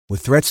With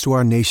threats to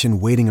our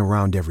nation waiting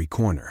around every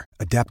corner,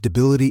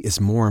 adaptability is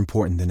more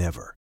important than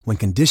ever. When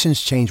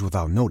conditions change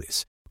without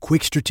notice,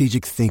 quick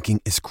strategic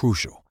thinking is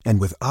crucial.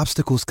 And with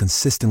obstacles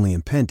consistently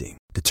impending,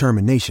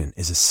 determination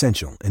is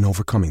essential in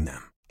overcoming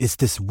them. It's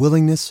this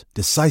willingness,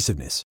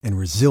 decisiveness, and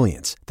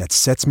resilience that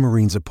sets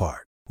Marines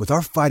apart. With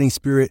our fighting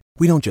spirit,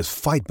 we don't just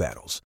fight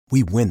battles,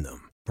 we win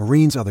them.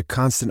 Marines are the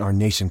constant our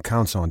nation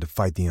counts on to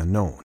fight the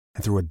unknown.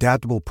 And through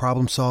adaptable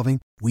problem solving,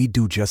 we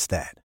do just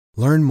that.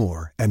 Learn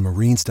more at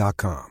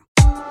marines.com.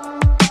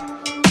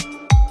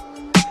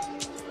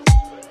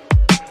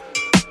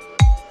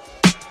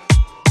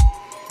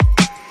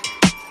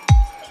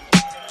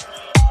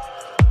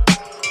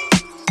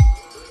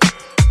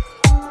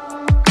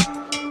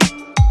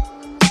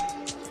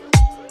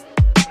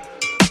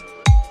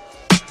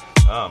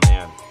 Oh,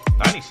 man.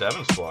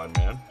 97 squad,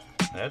 man.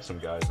 They had some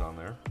guys on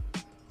there.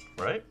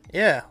 Right?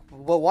 Yeah.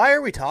 Well, why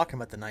are we talking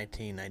about the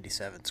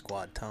 1997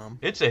 squad, Tom?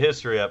 It's a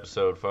history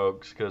episode,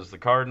 folks, because the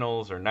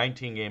Cardinals are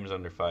 19 games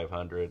under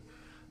 500.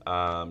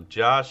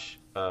 Josh,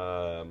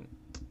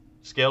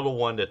 scale of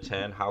 1 to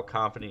 10, how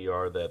confident you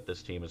are that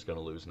this team is going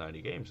to lose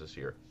 90 games this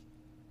year?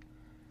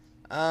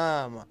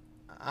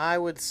 I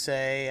would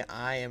say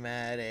I am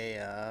at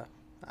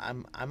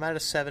I'm at a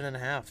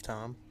 7.5,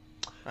 Tom.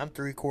 I'm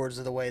 3/4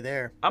 of the way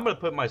there. I'm going to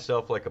put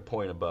myself like a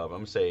point above. I'm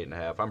going to say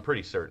 8.5. I'm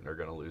pretty certain they're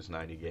going to lose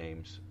 90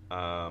 games.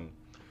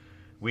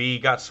 We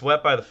got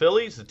swept by the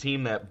Phillies, the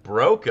team that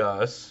broke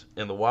us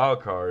in the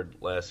wild card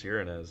last year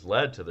and has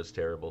led to this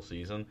terrible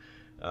season.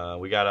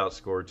 We got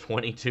outscored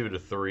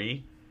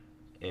 22-3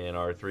 in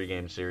our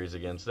 3-game series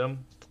against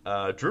them.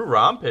 Drew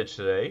Rom pitched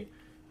today,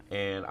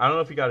 and I don't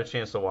know if you got a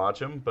chance to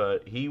watch him,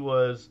 but he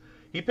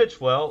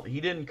pitched well.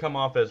 He didn't come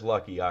off as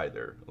lucky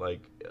either.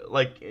 Like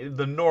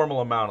the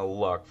normal amount of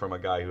luck from a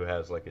guy who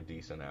has like a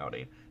decent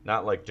outing.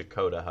 Not like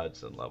Dakota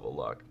Hudson level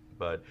luck.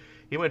 But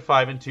he went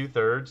 5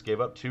 2/3,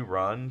 gave up 2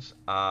 runs.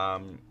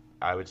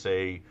 I would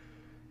say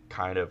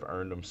kind of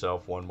earned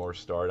himself one more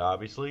start,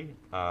 obviously.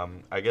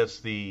 I guess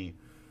the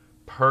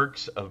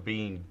perks of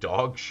being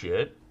dog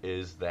shit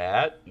is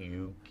that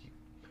you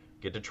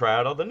get to try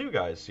out all the new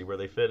guys, see where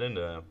they fit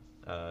into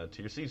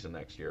to your season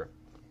next year.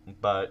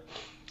 But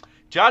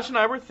Josh and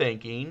I were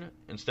thinking,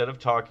 instead of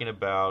talking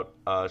about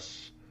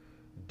us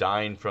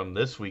dying from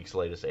this week's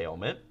latest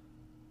ailment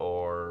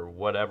or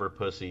whatever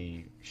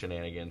pussy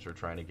shenanigans we're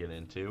trying to get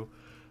into,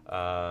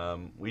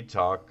 we'd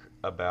talk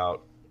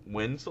about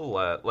when's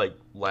the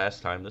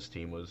last time this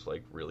team was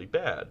like really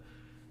bad.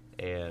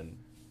 And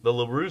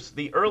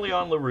the early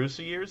on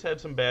LaRussa years had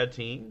some bad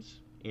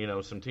teams. You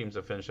know, some teams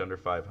that finished under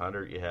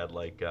 500. You had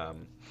like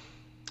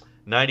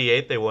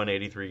 98, they won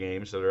 83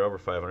 games, so they're over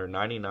 500.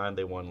 99,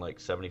 they won like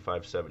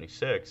 75,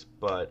 76.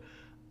 But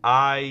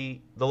the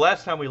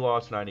last time we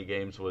lost 90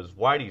 games was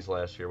Whitey's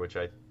last year, which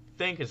I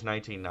think is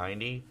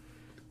 1990.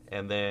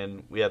 And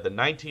then we had the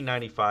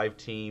 1995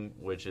 team,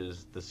 which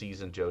is the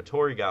season Joe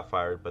Torre got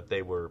fired, but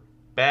they were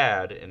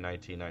bad in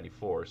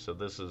 1994. So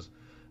this is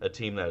a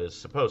team that is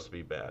supposed to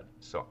be bad.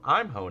 So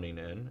I'm honing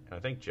in, and I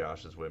think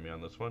Josh is with me on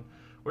this one.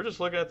 We're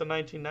just looking at the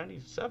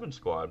 1997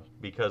 squad,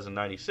 because in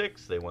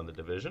 96 they won the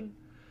division.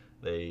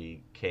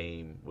 They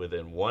came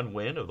within 1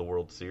 win of the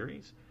World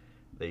Series.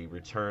 They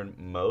returned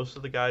most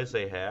of the guys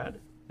they had.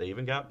 They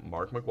even got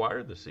Mark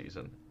McGwire this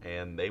season,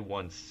 and they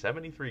won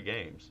 73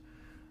 games.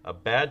 A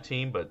bad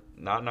team, but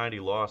not 90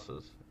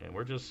 losses. And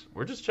we're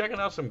just checking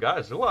out some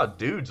guys. There's a lot of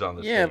dudes on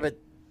this team. Yeah,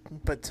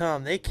 but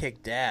Tom, they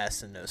kicked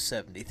ass in those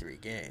 73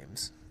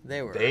 games. They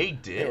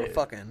did. They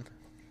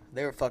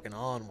were fucking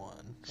on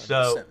one.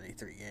 So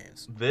 73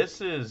 games.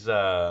 This is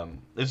the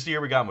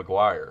year we got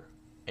McGwire,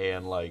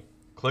 and like.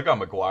 Click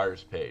on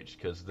McGuire's page,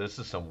 because this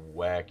is some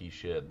wacky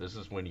shit. This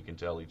is when you can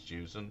tell he's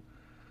juicing.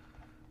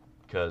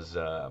 Because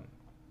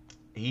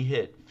he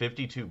hit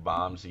 52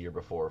 bombs the year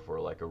before for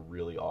like a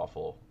really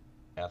awful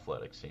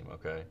athletics team,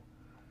 okay?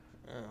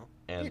 Oh.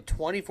 And he had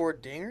 24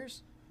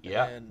 dingers?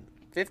 Yeah. And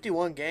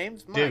 51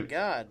 games? My Dude,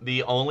 God.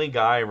 The only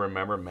guy I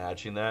remember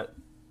matching that,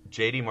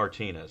 JD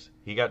Martinez.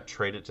 He got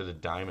traded to the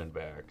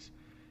Diamondbacks.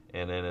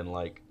 And then in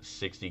like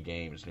 60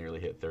 games, nearly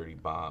hit 30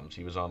 bombs.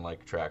 He was on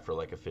like track for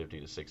like a 50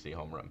 to 60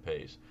 home run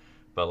pace.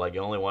 But like the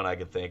only one I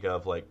could think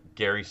of, like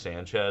Gary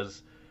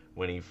Sanchez,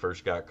 when he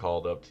first got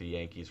called up to the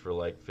Yankees for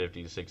like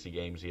 50 to 60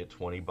 games, he hit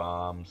 20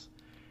 bombs.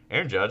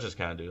 Aaron Judge is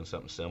kind of doing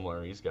something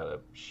similar. He's got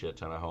a shit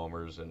ton of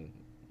homers in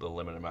the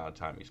limited amount of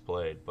time he's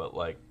played. But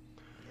like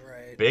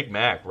Big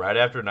Mac, right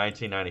after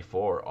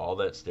 1994, all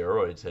that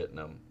steroids hitting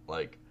him.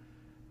 Like,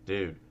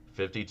 dude.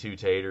 52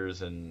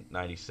 taters in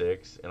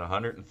 96 in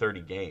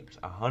 130 games.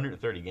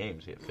 130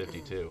 games, he hit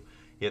 52.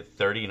 He hit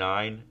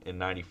 39 in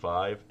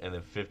 95 and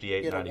then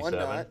 58 in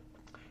 97.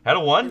 Had a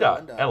one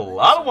dot. Had a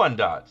lot of one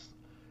dots.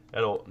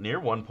 Had a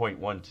near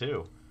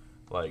 1.12.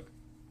 Like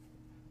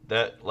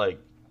that. Like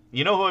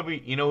you know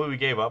who we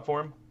gave up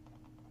for him?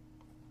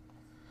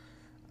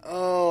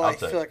 Oh, I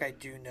feel like I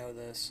do know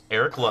this.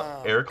 Eric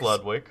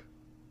Ludwig.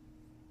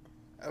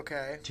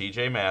 Okay.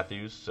 T.J.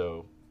 Matthews.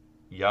 So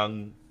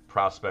young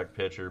prospect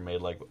pitcher,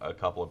 made like a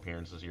couple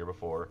appearances the year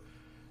before.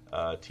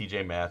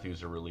 T.J.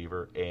 Matthews, a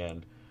reliever,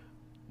 and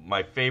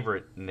my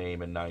favorite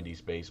name in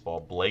 90s baseball,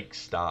 Blake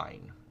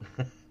Stein.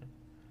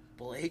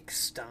 Blake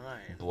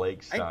Stein.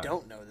 Blake Stein. I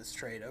don't know this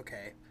trade.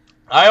 Okay.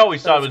 I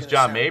always thought it was gonna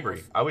John sound Mabry.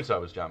 more- I always thought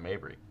it was John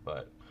Mabry,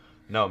 but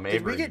no, Mabry.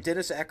 Did we get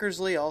Dennis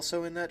Eckersley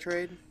also in that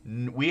trade?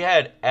 We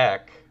had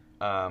Eck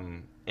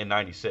in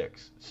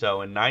 96.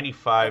 So in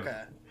 95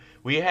 Okay.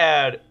 we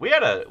had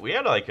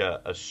like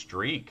a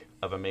streak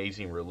of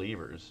amazing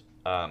relievers.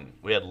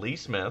 We had Lee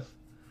Smith,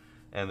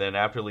 and then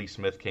after Lee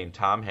Smith came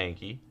Tom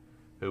Hankey,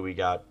 who we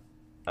got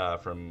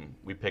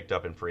we picked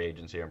up in free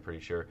agency, I'm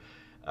pretty sure.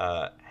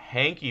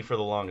 Hankey for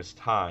the longest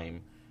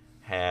time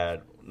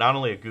had not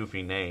only a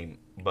goofy name,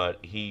 but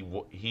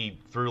he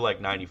threw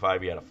like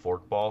 95. He had a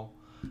forkball,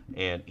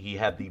 and he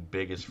had the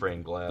biggest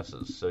frame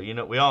glasses. So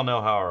we all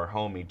know how our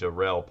homie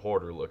Darrell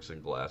Porter looks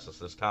in glasses.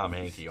 This Tom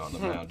Hankey on the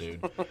mound,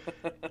 dude.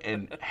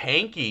 And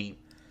Hankey,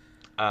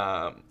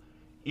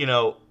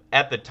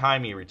 at the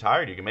time he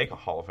retired, you can make a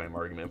Hall of Fame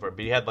argument for it,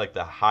 but he had like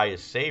the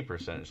highest save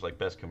percentage, like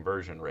best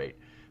conversion rate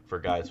for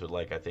guys with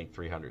like I think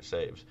 300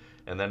 saves.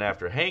 And then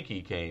after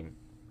Hankey came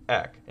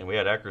Eck, and we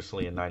had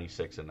Eckersley in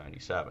 96 and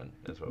 97.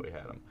 That's what we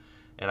had him.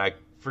 And I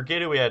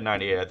forget who we had in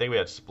 98. I think we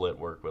had split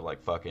work with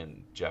like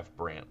fucking Jeff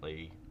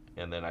Brantley,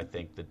 and then I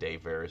think the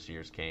Dave Veras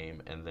years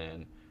came, and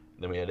then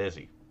we had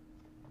Izzy.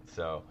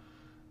 So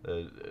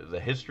the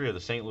history of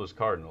the St. Louis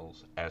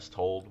Cardinals, as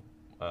told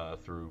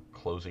through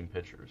closing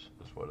pitchers,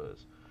 is what it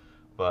is.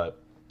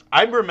 But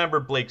I remember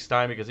Blake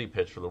Stein because he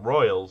pitched for the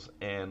Royals,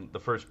 and the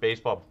first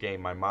baseball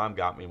game my mom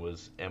got me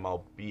was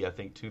MLB, I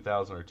think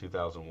 2000 or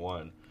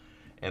 2001,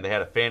 and they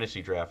had a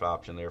fantasy draft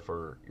option there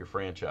for your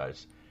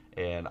franchise.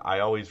 And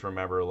I always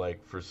remember,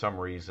 like, for some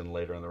reason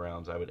later in the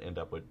rounds, I would end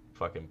up with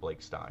fucking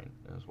Blake Stein,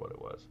 is what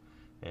it was.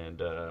 And,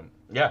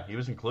 yeah, he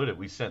was included.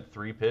 We sent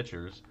 3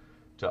 pitchers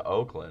to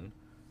Oakland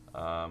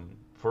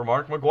for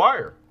Mark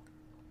McGwire.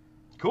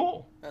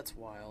 Cool. That's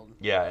wild.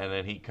 Yeah, and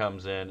then he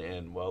comes in,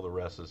 and, well, the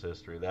rest is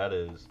history. That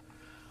is,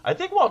 I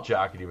think Walt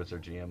Jocketty was their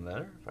GM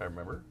there, if I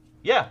remember.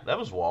 Yeah, that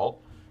was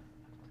Walt.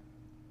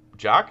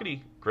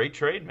 Jocketty, great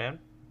trade, man.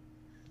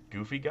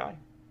 Goofy guy.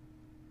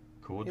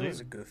 Cool dude. He was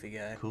a goofy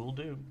guy. Cool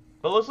dude.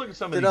 But let's look at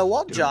some of Did these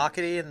Walt dudes.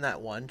 Jocketty and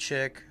that one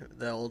chick,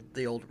 the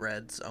old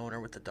Reds owner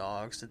with the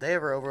dogs, did they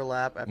ever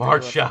overlap after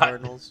Marge they left Schott. the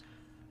Cardinals?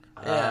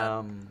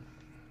 Yeah.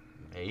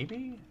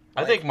 Maybe?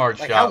 I think Marge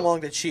Like, Schott. how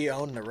long did she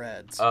own the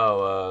Reds?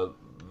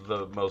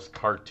 The most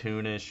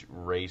cartoonish,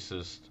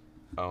 racist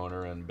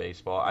owner in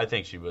baseball. I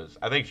think she was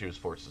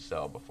forced to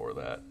sell before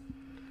that.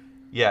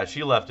 Yeah,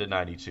 she left in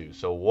 '92.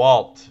 So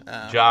Walt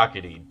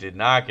Jocketty did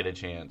not get a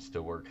chance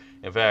to work.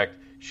 In fact,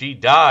 she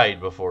died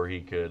before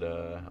he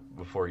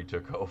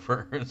took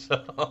over.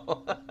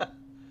 So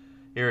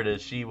here it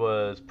is. She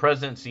was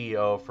president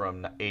CEO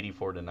from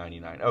 '84 to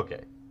 '99.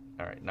 Okay,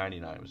 all right,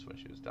 '99 was when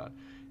she was done.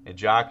 And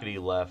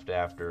Jocketty left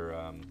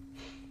after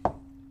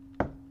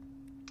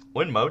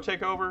when did Mo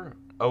take over?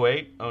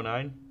 08,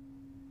 09?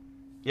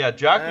 Yeah,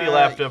 Jocketty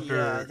left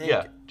after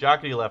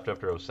Jocketty left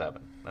after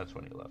 07. That's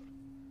when he left.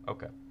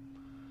 Okay.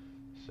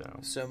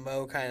 So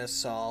Mo kind of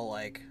saw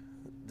like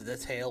the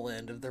tail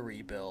end of the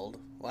rebuild.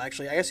 Well,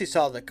 actually, I guess he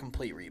saw the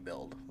complete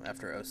rebuild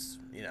after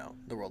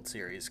the World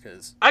Series,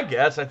 because I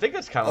think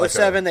that's kind of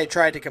 07 they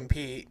tried to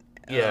compete.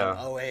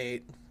 Yeah.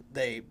 08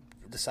 they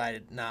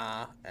decided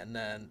nah, and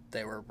then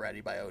they were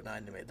ready by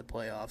 09 to make the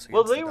playoffs.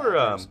 Well, they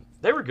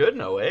were good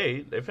in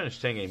 08. They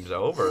finished 10 games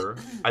over.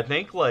 I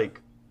think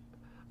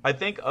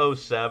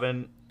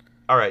 07.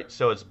 All right,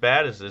 so as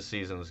bad as this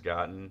season's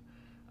gotten,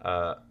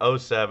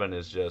 07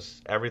 is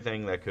just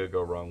everything that could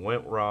go wrong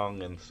went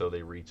wrong, and so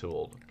they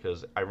retooled.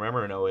 Because I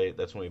remember in 08,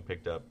 that's when we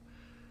picked up.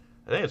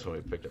 I think it's when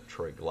we picked up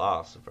Troy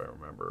Glass, if I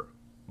remember.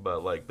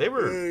 But like they were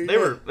wanting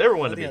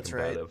to be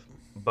competitive.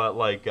 Right. But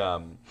like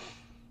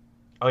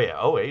oh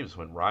yeah, 08 was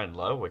when Ryan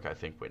Ludwig I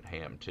think went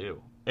ham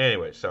too.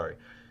 Anyway, sorry.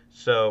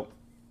 So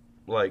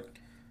like,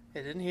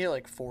 hey, didn't he hit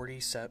like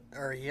 47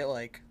 or he hit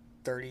like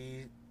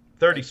 30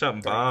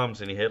 something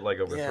bombs, and he hit like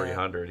over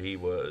 300.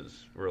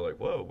 We're like,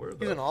 whoa,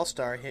 he's an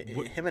all-star.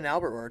 Him and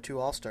Albert were 2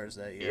 all-stars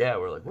that year. Yeah,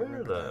 we're like,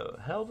 where the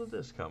hell did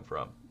this come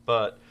from?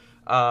 But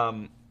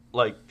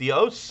like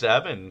the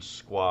 07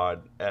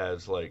 squad,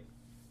 as like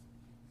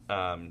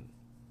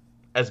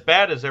as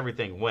bad as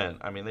everything went,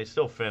 I mean, they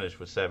still finished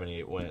with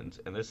 78 wins,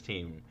 and this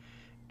team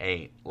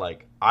ain't.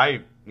 Like,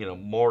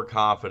 more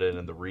confident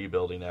in the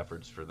rebuilding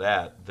efforts for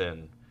that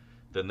than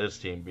this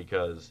team,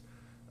 because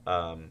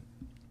I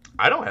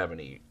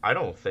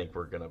don't think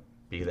we're going to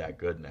be that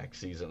good next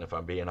season, if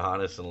I'm being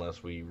honest,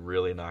 unless we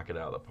really knock it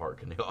out of the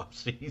park in the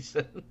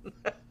offseason.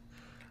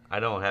 I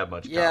don't have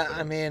much confidence. Yeah,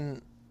 I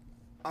mean,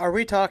 are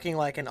we talking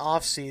like an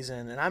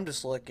offseason? And I'm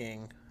just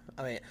looking.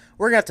 I mean,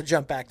 we're going to have to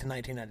jump back to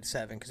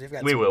 1997 because we've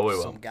got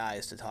some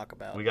guys to talk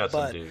about. We got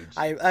some dudes.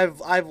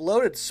 I've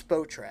loaded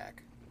Spotrac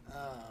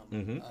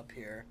up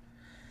here.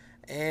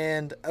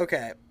 And,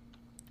 okay,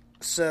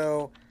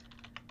 so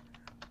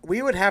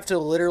we would have to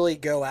literally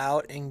go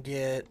out and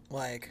get,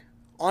 like,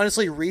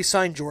 honestly,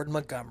 re-sign Jordan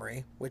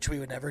Montgomery, which we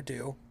would never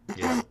do.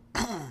 Yeah.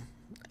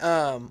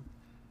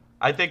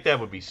 I think that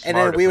would be smart.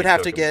 And then we would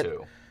have to get.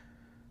 Too.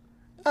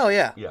 Oh,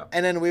 yeah. Yeah.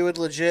 And then we would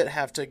legit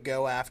have to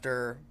go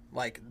after,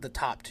 like, the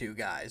top 2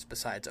 guys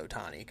besides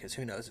Ohtani, because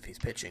who knows if he's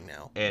pitching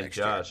now. And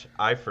Josh, year.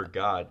 I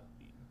forgot.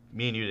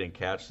 Me and you didn't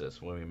catch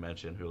this when we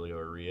mentioned Julio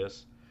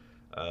Urias.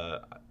 I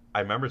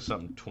remember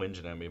something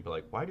twinging at me, but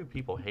like, why do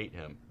people hate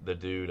him? The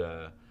dude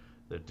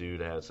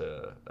has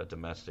a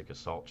domestic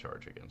assault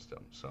charge against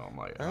him. So I'm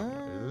like,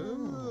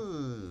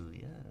 ooh,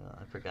 yeah,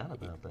 I forgot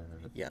about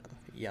that. Yeah,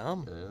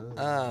 yum.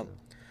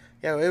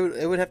 Yeah,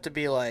 it would have to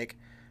be like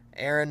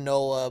Aaron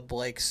Nola,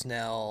 Blake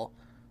Snell,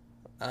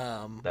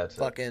 That's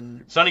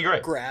fucking it. Sonny Gray.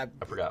 I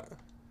forgot.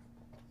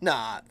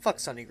 Nah, fuck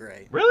Sonny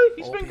Gray. Really?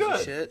 He's Old been piece of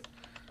good. Shit.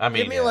 I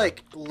mean, give me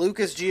like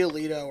Lucas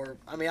Giolito, or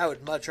I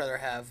would much rather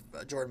have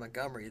Jordan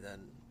Montgomery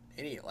than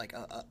any of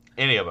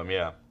them.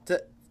 Yeah.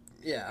 That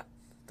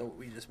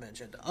we just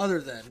mentioned. Other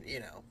than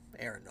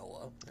Aaron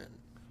Nola and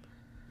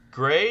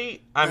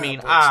Gray.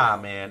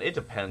 Man, it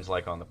depends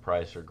on the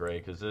price for Gray,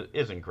 because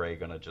isn't Gray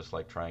gonna just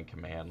try and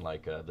command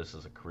this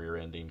is a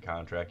career-ending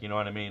contract? You know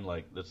what I mean?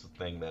 This is the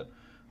thing that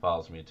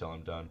follows me until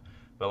I'm done.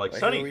 But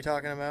Sonny, who are we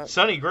talking about?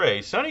 Sonny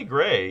Gray's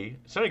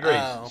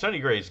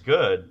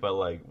good,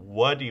 but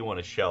what do you want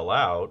to shell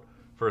out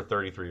for a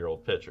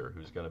 33-year-old pitcher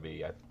who's going to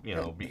be,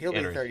 he'll be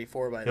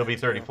 34 by then. He'll be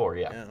 34,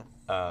 yeah.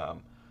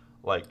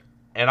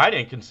 And I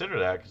didn't consider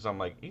that because I'm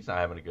like, he's not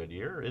having a good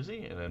year, is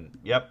he? And then,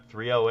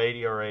 3.08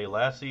 ERA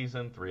last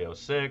season,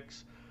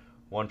 3.06,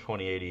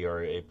 128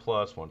 ERA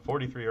plus,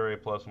 143 ERA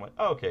plus. I'm like,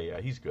 oh, okay,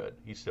 yeah, he's good.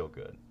 He's still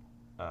good.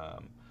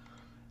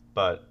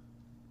 But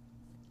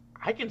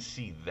I can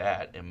see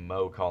that and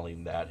Mo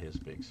calling that his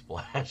big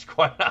splash,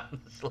 quite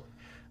honestly.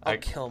 I'll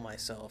kill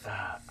myself.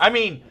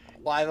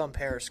 Live on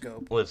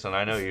Periscope. Listen,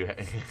 I know you.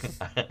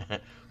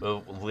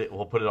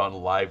 we'll put it on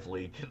Live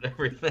Leak and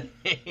everything.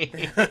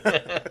 If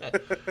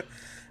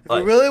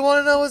you really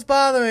want to know what's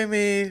bothering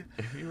me,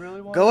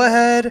 go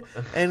ahead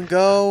and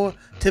go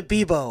to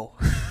Bebo.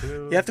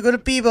 You have to go to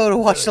Bebo to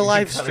watch the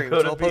live stream.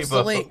 I'll post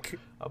the link.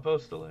 I'll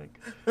post the link.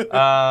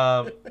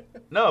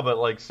 No,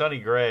 but Sonny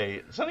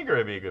Gray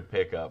would be a good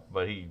pickup,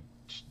 but he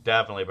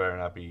definitely better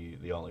not be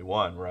the only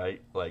one,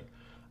 right?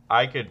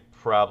 I could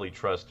probably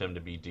trust him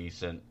to be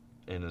decent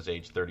in his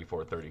age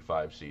 34,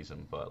 35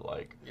 season, but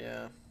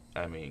yeah.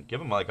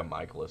 Give him a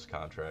Michaelis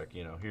contract.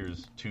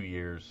 Here's 2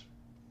 years,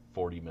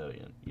 $40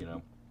 million.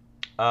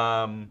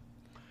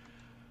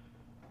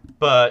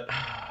 But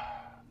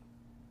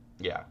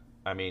yeah,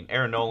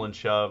 Aaron Nolan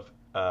shove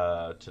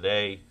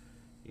today.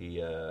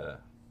 He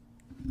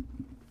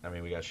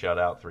we got shut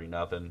out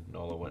 3-0.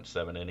 Nola went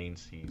 7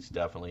 innings. He's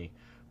definitely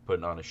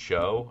putting on a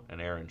show,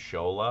 an Aaron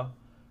Shola,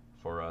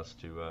 for us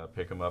to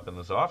pick him up in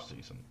this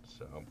offseason.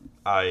 So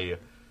I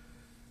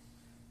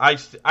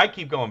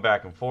keep going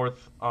back and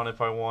forth on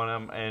if I want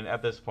him, and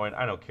at this point,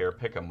 I don't care.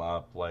 Pick him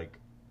up.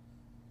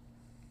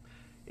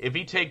 If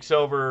he takes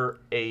over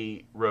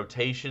a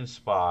rotation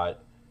spot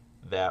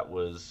that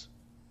was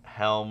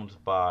helmed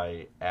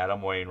by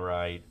Adam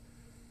Wainwright,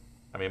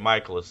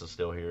 Michaelis is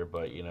still here,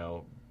 but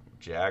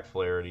Jack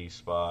Flaherty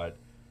spot,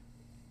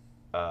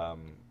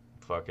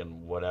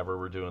 fucking whatever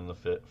we're doing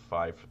the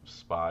 5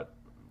 spot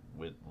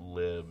with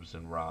Libs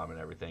and Rom and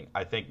everything,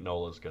 I think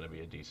Nola's going to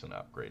be a decent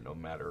upgrade no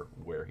matter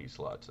where he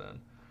slots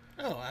in.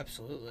 Oh,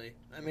 absolutely.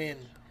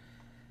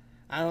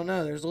 I don't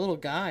know. There's a little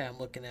guy I'm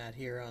looking at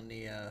here on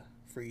the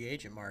free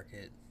agent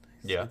market.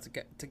 It's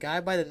a guy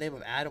by the name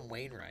of Adam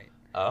Wainwright.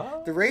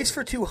 Oh. The race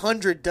for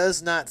 200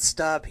 does not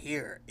stop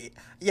here.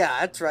 Yeah,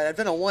 that's right. I've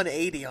done a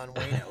 180 on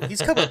Waino.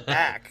 He's coming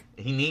back.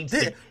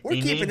 We're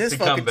keeping this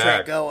fucking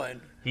train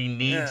going. He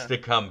needs to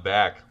come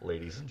back,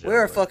 ladies and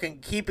gentlemen. We're fucking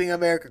keeping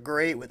America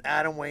great with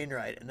Adam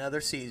Wainwright. Another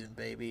season,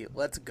 baby.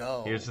 Let's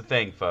go. Here's the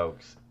thing,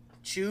 folks.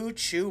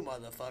 Choo-choo,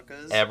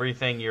 motherfuckers.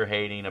 Everything you're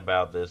hating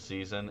about this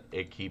season,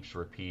 it keeps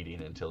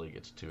repeating until he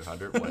gets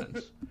 200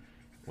 wins.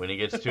 When he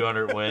gets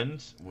 200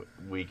 wins,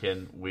 we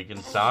can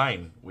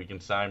sign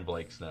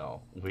Blake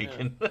Snell.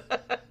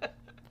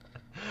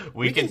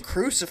 We can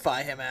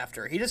crucify him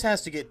after. He just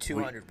has to get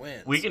 200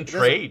 wins. We can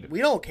trade. We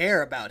don't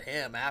care about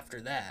him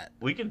after that.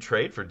 We can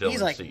trade for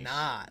Dylan Cease. He's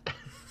not.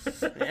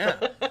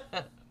 Yeah.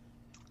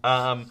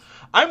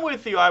 I'm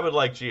with you. I would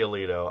like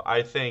Giolito.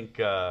 I think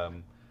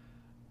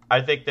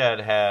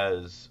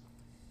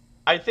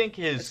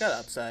It's got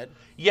upside.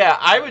 Yeah,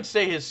 I would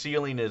say his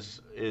ceiling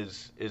is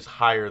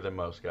higher than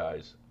most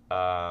guys,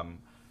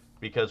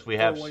 because we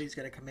have what he's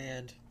going to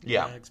command.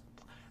 Yeah,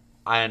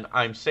 and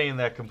I'm saying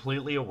that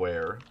completely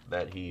aware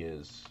that he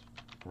is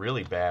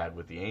really bad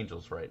with the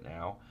Angels right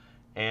now,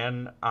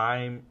 and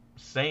I'm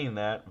saying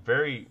that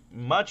very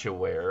much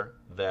aware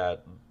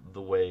that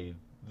the way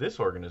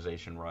this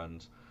organization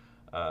runs,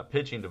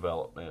 pitching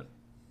development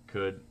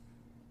could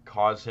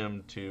cause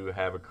him to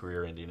have a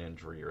career-ending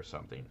injury or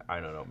something.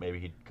 I don't know. Maybe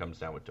he comes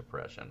down with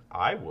depression.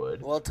 I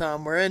would. Well,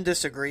 Tom, we're in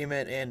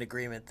disagreement and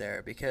agreement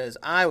there, because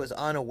I was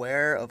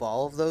unaware of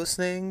all of those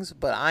things,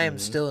 but I am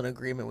still in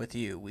agreement with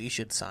you. We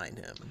should sign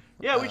him.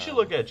 Yeah, we should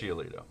look at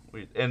Giolito.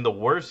 And the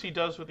worse he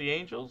does with the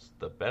Angels,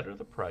 the better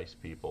the price,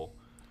 people.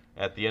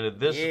 At the end of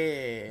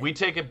this, we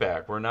take it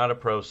back. We're not a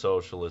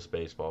pro-socialist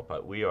baseball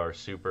pod. We are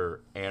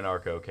super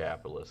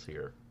anarcho-capitalists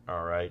here.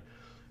 All right.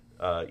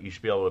 You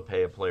should be able to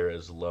pay a player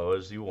as low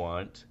as you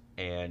want,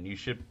 and you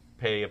should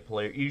pay a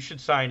player. You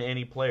should sign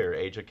any player.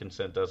 Age of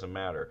consent doesn't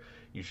matter.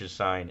 You should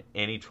sign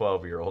any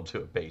 12-year-old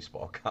to a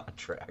baseball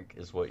contract.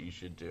 Is what you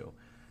should do.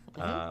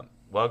 Mm-hmm.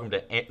 Welcome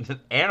to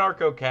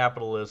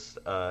anarcho-capitalist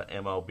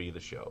MLB, the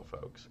show,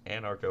 folks.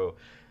 Anarcho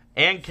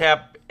and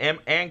cap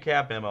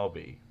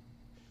MLB.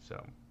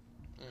 So.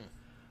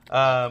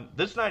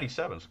 This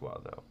 97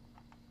 squad, though.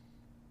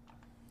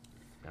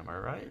 Am I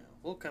right?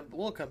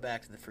 We'll come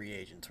back to the free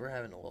agents. We're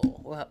having a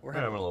little we're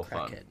having a little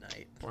fun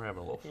night. We're having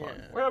a little fun.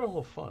 Yeah. We're having a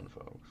little fun,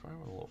 folks. We're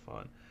having a little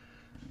fun.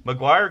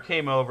 McGuire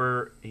came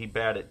over. He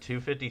batted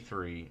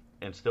 .253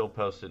 and still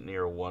posted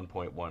near a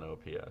 1.1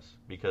 OPS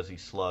because he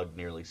slugged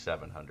nearly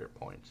 700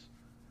 points.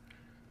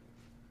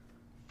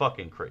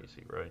 Fucking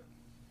crazy, right?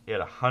 He had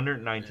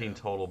 119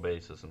 total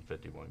bases in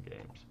 51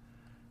 games.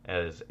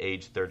 At his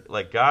age 30,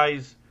 like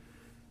guys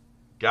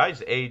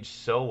aged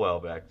so well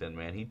back then,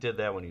 man. He did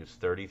that when he was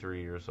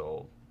 33 years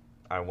old.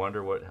 I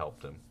wonder what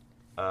helped him.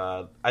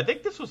 I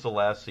think this was the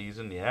last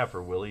season,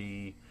 for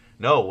Willie.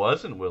 No, it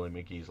wasn't Willie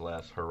McGee's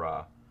last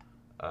hurrah.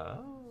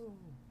 Oh,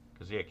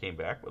 because he came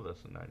back with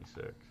us in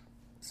 '96.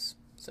 It's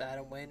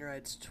Adam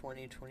Wainwright's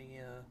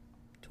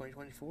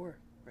 2024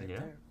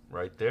 there.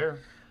 Right there.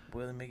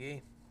 Willie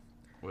McGee.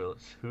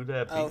 Who'd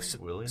that be?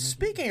 Willie McGee?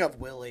 Speaking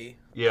of Willie,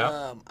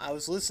 I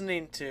was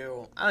listening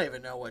to, I don't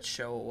even know what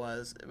show it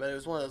was, but it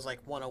was one of those like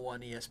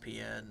 101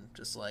 ESPN,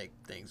 just like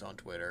things on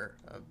Twitter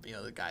of,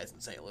 the guys in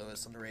St.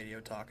 Louis on the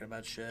radio talking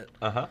about shit.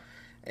 Uh-huh.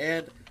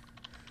 And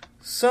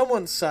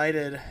someone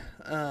cited,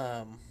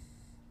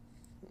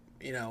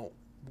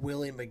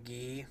 Willie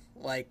McGee.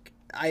 Like,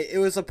 it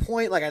was a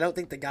point, like, I don't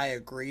think the guy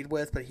agreed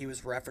with, but he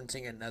was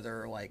referencing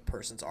another, like,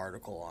 person's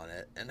article on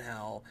it and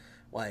how,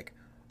 like,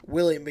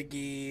 Willie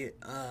McGee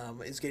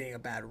is getting a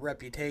bad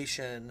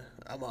reputation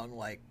among,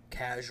 like,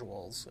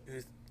 casuals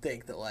who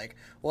think that, like,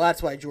 well,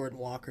 that's why Jordan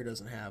Walker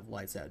doesn't have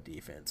lights-out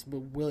defense. But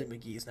Willie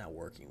McGee's not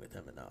working with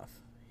him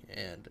enough.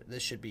 And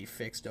this should be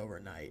fixed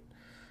overnight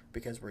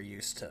because we're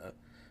used to,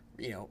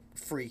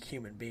 freak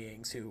human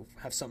beings who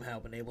have somehow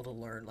been able to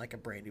learn, like, a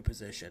brand new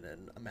position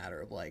in a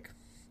matter of, like,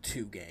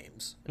 2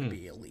 games and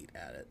be elite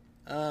at it.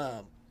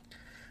 Yeah,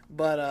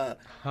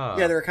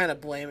 they were kind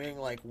of blaming,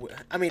 like,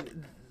 I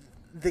mean,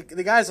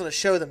 the guys on the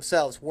show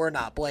themselves were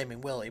not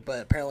blaming Willie,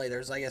 but apparently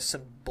there's, I guess,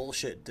 some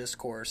bullshit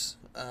discourse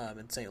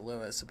in St.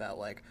 Louis about,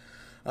 like,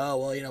 oh,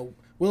 well,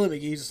 Willie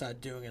McGee's just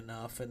not doing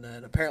enough, and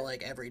then apparently,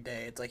 like, every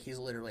day, it's like he's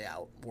literally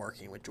out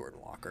working with Jordan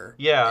Walker.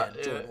 Yeah.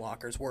 And Jordan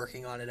Walker's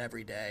working on it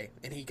every day,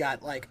 and he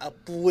got, like, a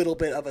little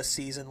bit of a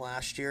season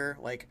last year,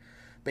 like,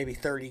 maybe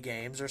 30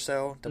 games or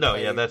so to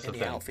play that's in the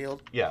the thing.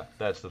 outfield. Yeah,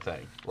 that's the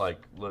thing.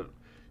 Like,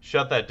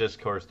 shut that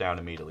discourse down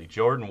immediately.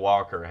 Jordan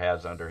Walker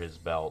has under his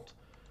belt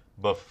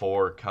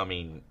before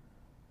coming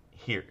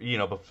here,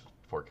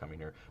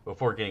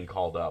 before getting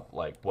called up,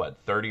 like,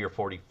 30 or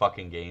 40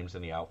 fucking games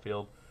in the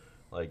outfield?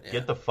 Like,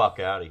 Get the fuck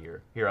out of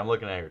here. Here, I'm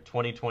looking at here,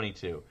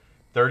 2022,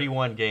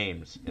 31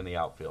 games in the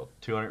outfield,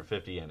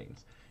 250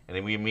 innings. And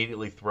then we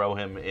immediately throw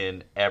him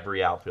in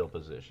every outfield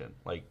position.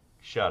 Like,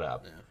 shut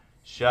up. Yeah.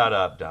 Shut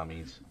up,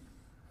 dummies.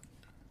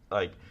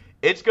 Like,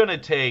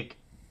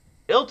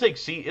 it'll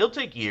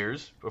take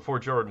years before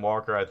Jordan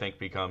Walker, I think,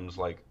 becomes,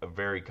 like, a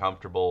very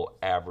comfortable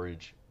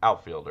average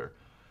outfielder.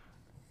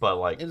 But,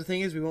 like, and the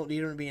thing is, we won't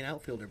need him to be an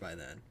outfielder by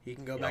then. He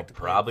can go back to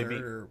probably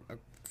third or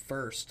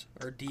first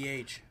or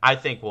DH. I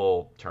think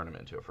we'll turn him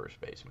into a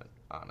first baseman,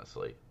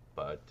 honestly.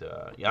 But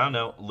I don't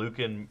know. Luke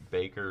and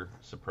Baker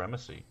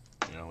supremacy.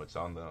 It's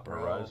on the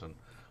horizon.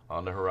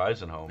 On the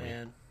horizon, homie.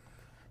 Man,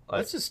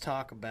 let's just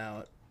talk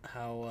about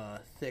how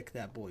thick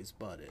that boy's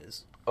butt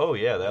is. Oh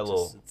yeah, that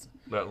little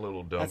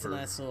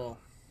dumper.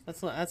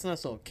 That's a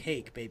nice little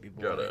cake, baby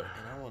boy. And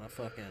I want to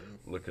fucking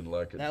looking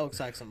like that looks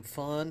like some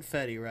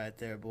funfetti right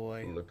there,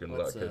 boy. Looking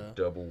like a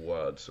double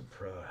wide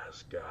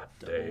surprise. God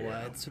damn. Double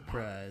wide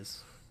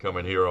surprise.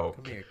 Coming here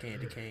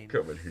Candy Cane.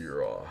 Coming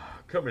here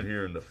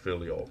in the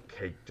Philly all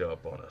caked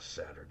up on a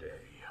Saturday.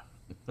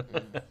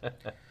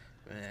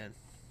 Man.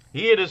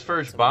 He hit his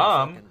first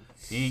bomb.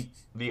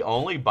 The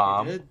only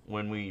bomb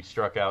when we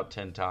struck out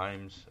 10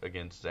 times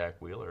against Zach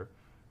Wheeler,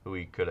 who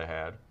he could have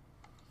had.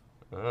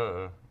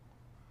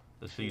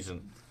 This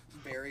season.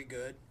 Very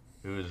good.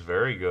 Who's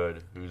very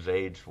good. Who's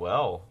aged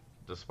well,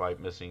 despite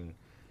missing,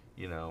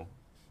 2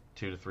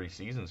 to 3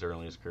 seasons early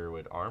in his career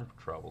with arm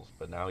troubles.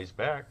 But now he's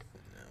back.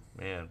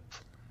 Man.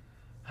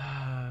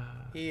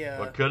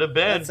 What could have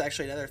been. That's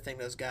actually another thing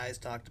those guys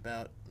talked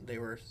about. They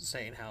were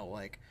saying how,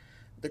 like,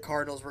 the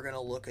Cardinals were going to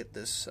look at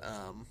this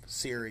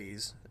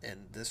series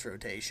and this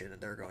rotation,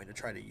 and they're going to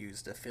try to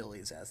use the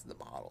Phillies as the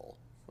model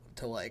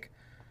to, like,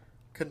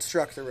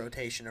 construct the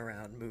rotation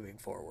around moving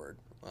forward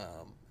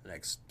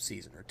next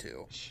season or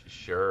 2.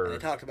 Sure. And they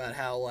talked about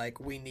how, like,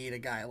 we need a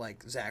guy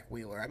like Zach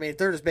Wheeler. I mean,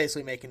 they're just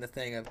basically making the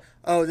thing of,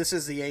 oh, this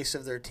is the ace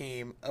of their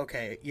team.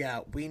 Okay, yeah,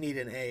 we need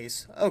an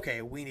ace.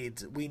 Okay, we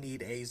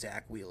need a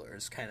Zach Wheeler.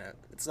 It's kind of,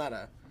 it's not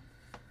a,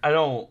 I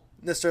don't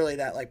necessarily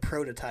that like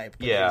prototype.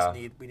 But yeah.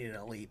 We need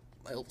an elite,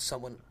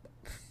 someone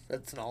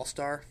that's an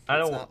all-star. I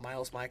It's don't. not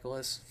Miles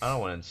Michaelis. I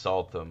don't want to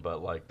insult them,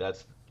 but like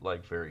that's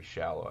like very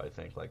shallow. I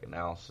think like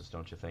analysis.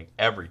 Don't you think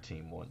every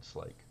team wants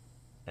like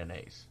an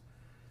ace?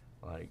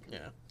 Like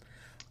yeah.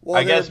 Well,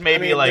 I guess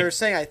maybe like they're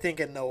saying I think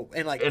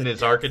in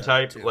his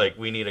archetype, like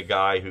we need a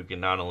guy who can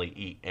not only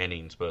eat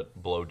innings but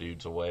blow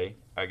dudes away.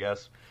 I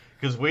guess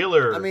because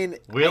Wheeler. I mean,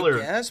 Wheeler.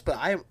 Yes, but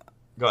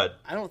Go ahead.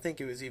 I don't think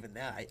it was even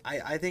that.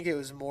 I think it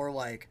was more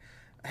like,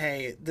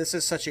 hey, this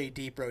is such a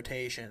deep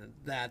rotation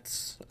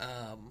that's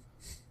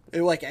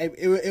it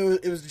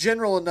was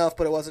general enough,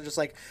 but it wasn't just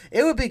like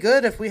it would be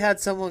good if we had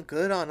someone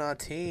good on our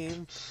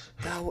team.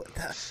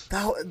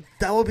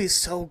 That would be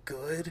so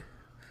good.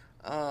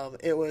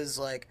 It was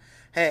like,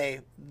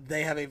 hey,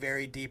 they have a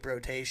very deep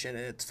rotation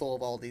and it's full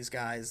of all these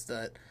guys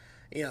that,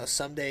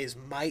 some days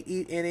might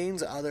eat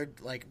innings, other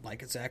like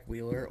a Zach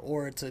Wheeler,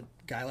 or it's a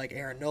guy like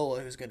Aaron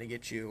Nola who's going to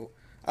get you.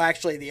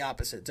 Actually, the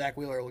opposite. Zach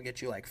Wheeler will get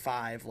you like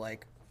 5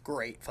 like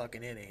great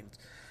fucking innings,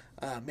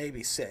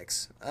 maybe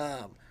 6.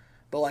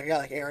 But like a guy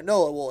like Aaron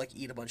Nola will like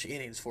eat a bunch of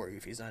innings for you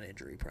if he's not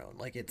injury prone.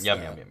 Like it's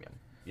Yum.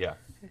 Yeah.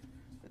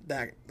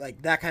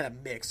 That kind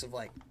of mix of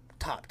like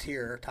top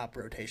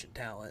rotation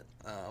talent.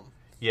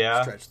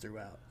 Yeah. Stretched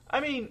throughout. I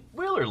mean,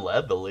 Wheeler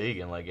led the league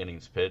in like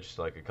innings pitched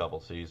like a couple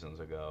seasons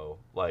ago.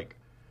 Like,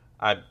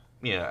 I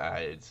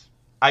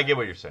get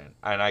what you're saying,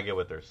 and I get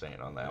what they're saying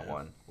on that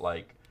one.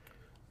 Like,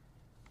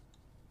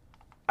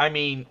 I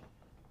mean,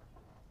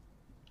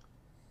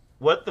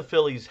 what the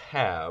Phillies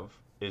have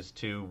is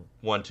 2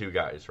 1-2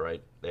 guys,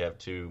 right? They have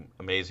 2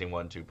 amazing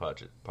 1-2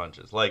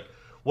 punches. Like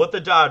what the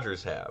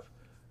Dodgers have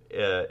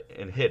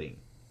in hitting,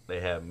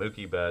 they have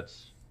Mookie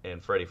Betts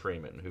and Freddie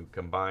Freeman, who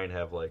combined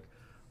have like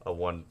a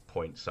 1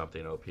 point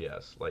something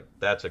OPS. Like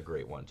that's a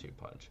great 1-2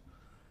 punch.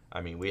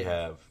 I mean, we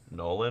have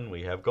Nolan,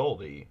 we have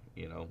Goldie,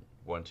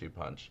 1-2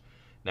 punch.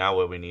 Now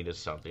what we need is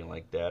something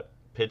like that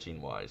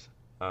pitching wise.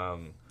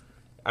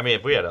 I mean,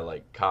 if we had to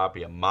like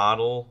copy a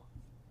model,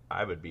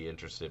 I would be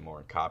interested more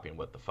in copying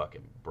what the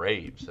fucking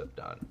Braves have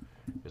done,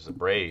 because the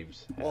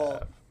Braves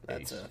have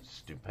that's a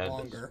stupendous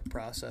longer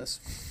process.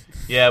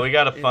 Yeah, we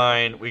gotta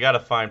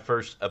find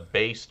first a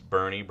based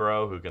Bernie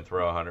bro who can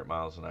throw 100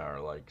 miles an hour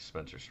like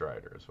Spencer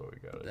Strider is what we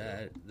gotta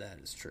do. That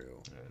is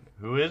true. And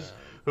who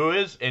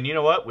is, and you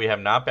know what? We have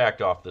not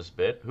backed off this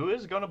bit. Who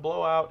is going to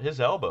blow out his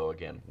elbow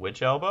again?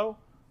 Which elbow?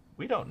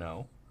 We don't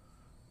know,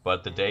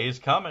 but the day is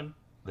coming.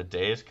 The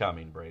day is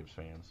coming, Braves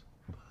fans.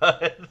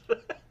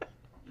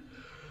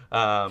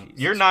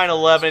 Your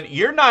 9/11.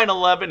 Your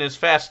 9/11 is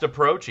fast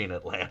approaching,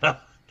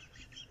 Atlanta.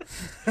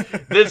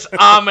 This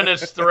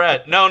ominous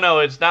threat. No,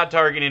 it's not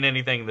targeting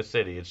anything in the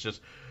city. It's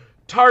just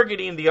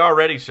targeting the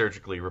already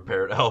surgically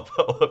repaired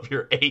elbow of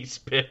your ace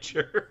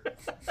pitcher.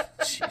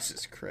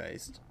 Jesus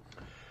Christ.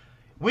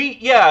 We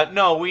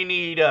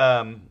need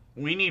a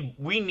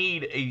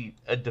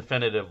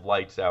definitive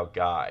lights out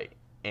guy,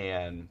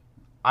 and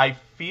I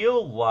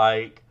feel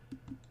like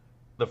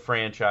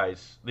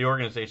the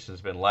organization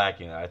has been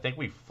lacking that. I think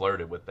we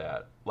flirted with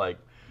that. Like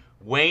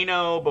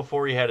Waino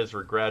before he had his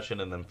regression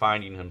and then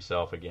finding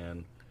himself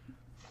again.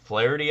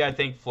 Flaherty, I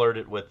think,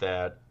 flirted with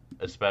that,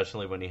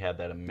 especially when he had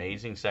that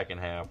amazing second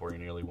half where he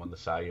nearly won the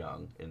Cy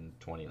Young in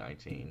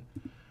 2019.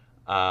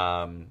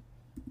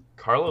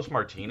 Carlos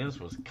Martinez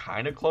was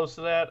kind of close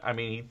to that. I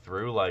mean,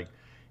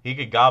 he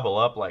could gobble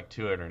up like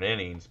 200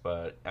 innings,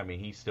 but I mean,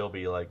 he'd still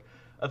be like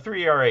a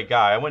 3 ERA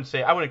guy. I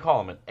wouldn't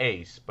call him an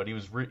ace, but he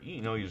was he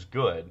was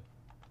good.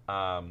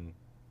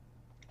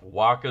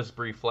 Waka's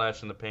brief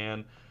flash in the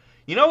pan.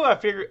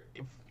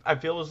 I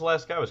feel his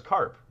last guy was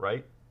Carp,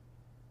 right?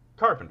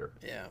 Carpenter.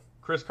 Yeah.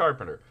 Chris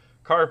Carpenter.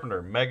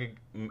 Carpenter,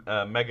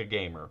 mega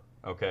gamer.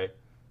 Okay,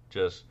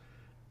 just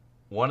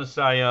won a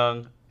Cy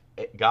Young,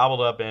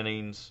 gobbled up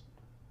innings,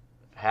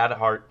 had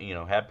heart,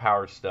 had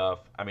power stuff.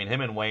 I mean,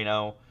 him and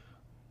Waino.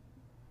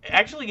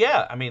 Actually,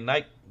 yeah. I mean,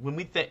 like when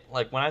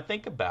I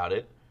think about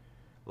it,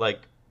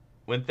 like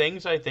when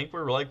things I think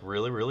were like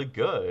really, really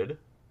good,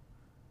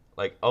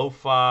 like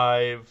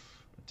 05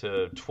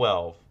 to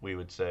 12, we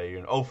would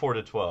say, 04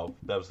 to 12.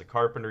 That was the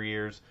Carpenter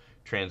years,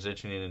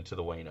 transitioning into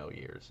the Waino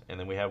years, and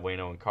then we had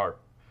Waino and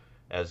Carp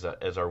as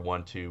our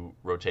 1-2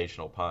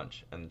 rotational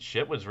punch, and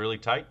shit was really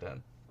tight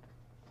then.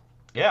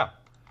 Yeah.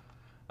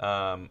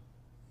 I'm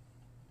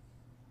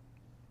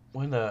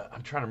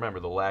trying to remember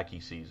the Lackey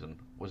season.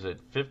 Was it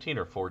 15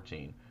 or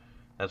 14?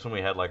 That's when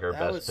we had like our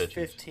best pitchers.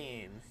 That was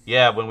 15.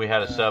 Yeah, when we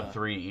had a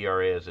sub-3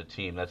 ERA as a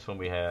team. That's when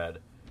we had.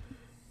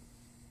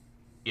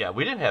 Yeah,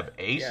 we didn't have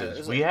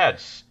aces.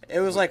 It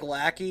was like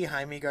Lackey,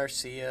 Jaime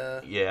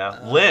Garcia. Yeah,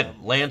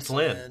 Lance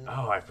Lynn.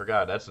 Oh, I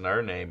forgot. That's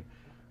another name.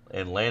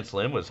 And Lance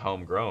Lynn was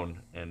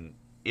homegrown and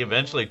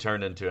eventually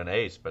turned into an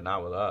ace, but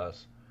not with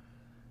us.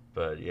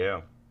 But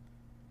yeah.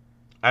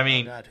 I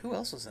mean, God, who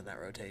else was in that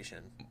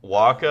rotation?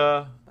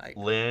 Waka,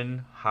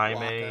 Lynn,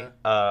 Jaime,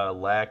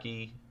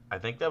 Lackey. I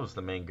think that was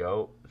the main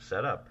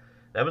setup.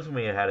 That was when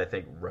we had, I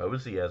think,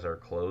 Rosie as our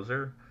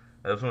closer.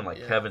 That was when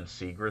Kevin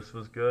Segrist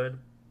was good.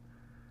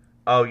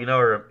 Oh,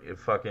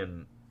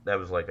 that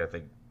was like, I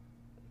think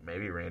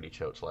maybe Randy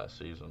Choate's last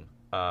season.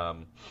 I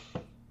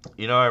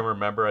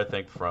remember, I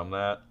think, from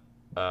that,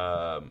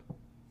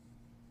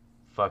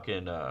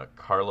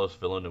 Carlos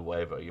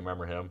Villanueva. You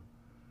remember him?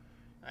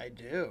 I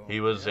do.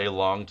 He was a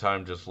long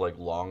time just like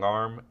long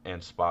arm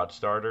and spot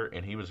starter,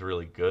 and he was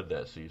really good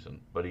that season.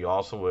 But he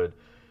also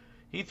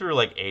he threw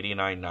like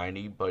 89,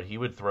 90, but he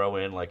would throw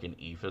in like an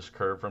ephus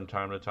curve from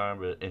time to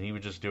time, and he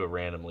would just do it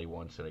randomly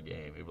once in a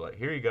game. He'd be like,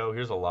 here you go,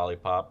 here's a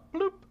lollipop,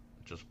 bloop,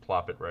 just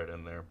plop it right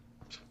in there.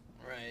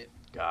 Right.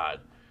 God.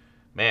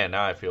 Man,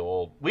 now I feel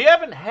old. We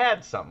haven't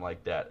had something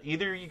like that.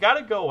 Either you got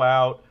to go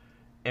out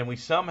and we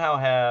somehow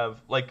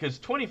have, like, because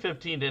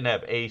 2015 didn't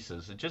have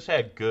aces. It just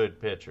had good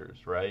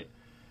pitchers, right?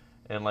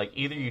 And, like,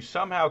 either you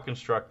somehow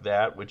construct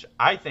that, which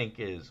I think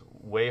is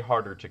way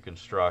harder to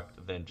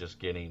construct than just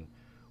getting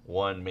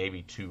one,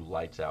 maybe two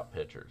lights-out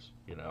pitchers,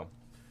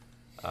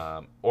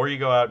 or you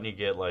go out and you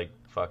get, like,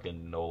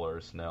 fucking Nola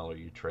or Snell, or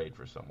you trade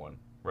for someone,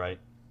 right?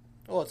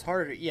 Well, it's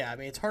harder. Yeah, I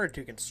mean, it's harder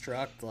to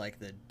construct like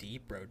the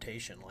deep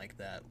rotation like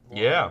that.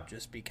 Yeah.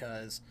 Just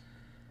because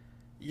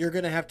you're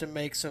gonna have to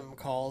make some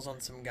calls on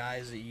some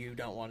guys that you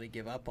don't want to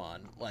give up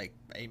on, like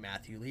a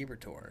Matthew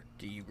Liberatore.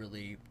 Do you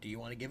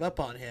want to give up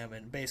on him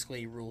and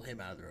basically rule him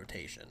out of the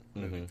rotation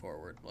moving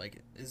forward?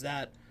 Like, is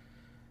that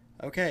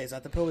okay? Is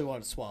that the pill we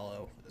want to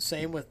swallow?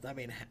 Same with, I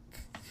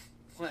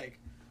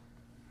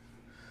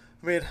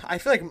I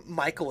feel like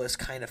Michaelis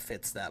kind of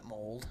fits that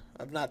mold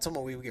of not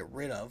someone we would get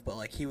rid of, but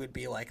like he would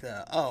be like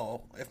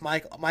if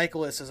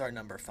Michaelis is our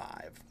number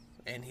 5,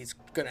 and he's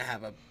gonna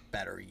have a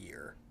better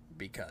year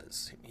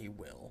because he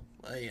will.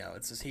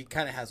 It's just he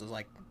kind of has those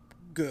like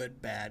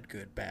good, bad,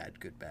 good, bad,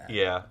 good, bad.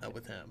 Yeah,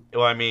 with him.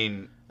 Well, I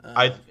mean,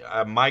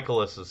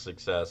 Michaelis'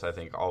 success I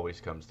think always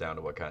comes down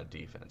to what kind of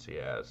defense he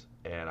has,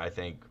 and I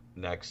think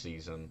next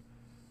season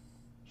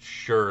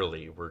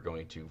surely we're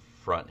going to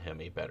front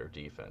him a better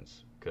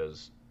defense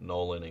because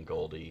Nolan and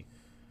Goldie,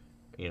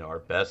 our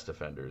best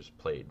defenders,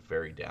 played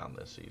very down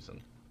this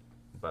season.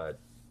 But,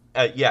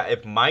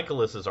 if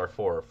Michaelis is our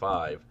 4 or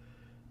 5,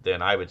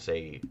 then I would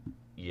say,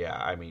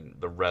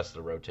 the rest of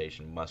the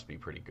rotation must be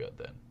pretty good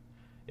then,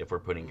 if we're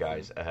putting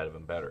guys ahead of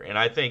him better. And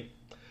I think,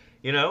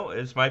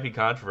 this might be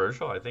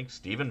controversial. I think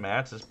Steven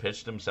Matz has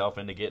pitched himself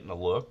into getting a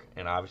look,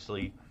 and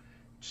obviously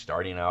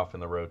starting off in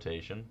the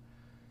rotation.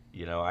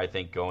 I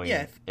think going into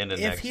next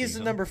season. If he's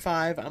the number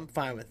 5, I'm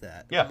fine with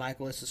that. Yeah.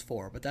 Michaelis is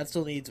 4, but that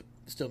still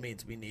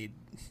means we need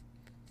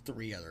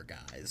 3 other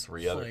guys.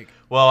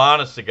 Well,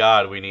 honest to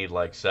God, we need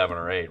like 7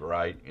 or 8,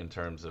 right, in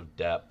terms of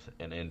depth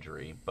and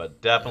injury,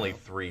 but definitely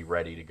 3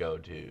 ready to go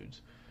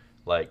dudes.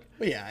 But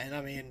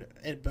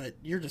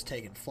you're just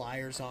taking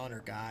flyers on or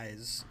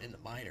guys in the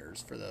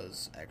minors for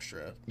those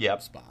extra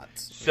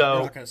spots. So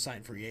you're not going to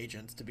sign free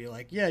agents to be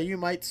like, you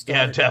might start.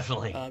 Yeah,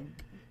 definitely.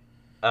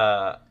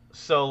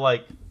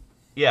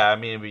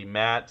 It'd be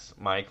Matz,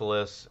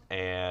 Michaelis,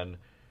 and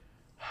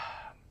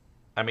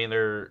I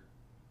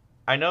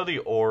know the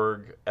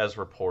org, as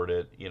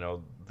reported,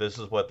 this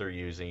is what they're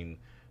using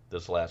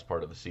this last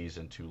part of the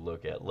season to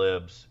look at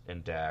Libs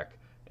and Dak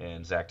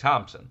and Zach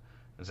Thompson.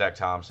 And Zach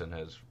Thompson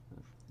has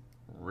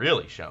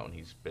really shown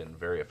he's been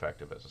very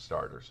effective as a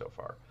starter so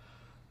far.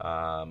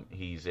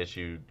 He's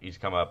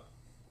come up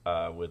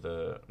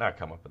not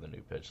come up with a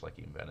new pitch like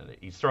he invented it.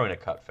 He's throwing a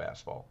cut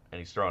fastball, and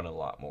he's throwing it a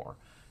lot more.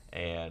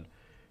 And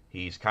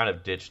he's kind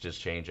of ditched his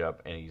changeup,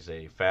 and he's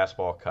a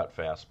fastball, cut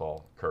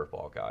fastball,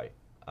 curveball guy.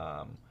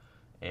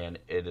 And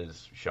it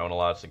has shown a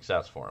lot of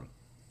success for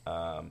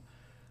him.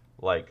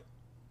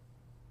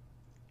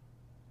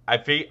 I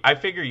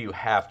figure you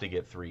have to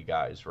get 3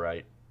 guys,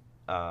 right?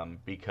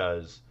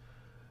 Because,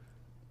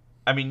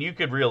 you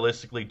could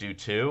realistically do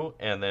 2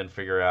 and then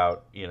figure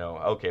out,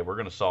 okay, we're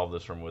going to solve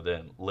this from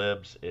within.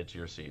 Libs, it's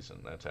your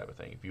season, that type of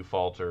thing. If you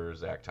falter,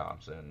 Zach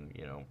Thompson,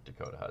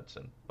 Dakota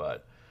Hudson.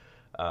 But,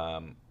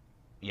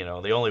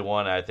 the only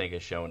one I think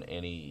has shown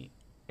any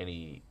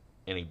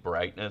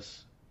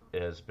brightness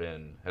has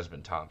been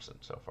Thompson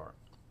so far.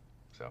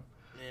 So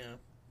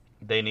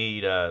they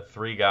need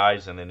 3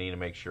 guys, and they need to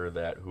make sure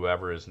that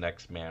whoever is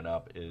next man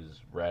up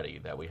is ready,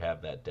 that we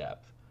have that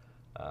depth,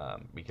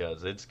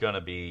 because it's going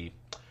to be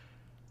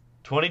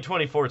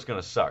 2024. It's going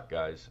to suck,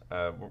 guys.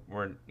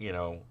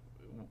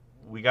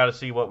 We got to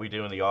see what we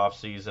do in the off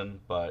season,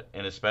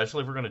 and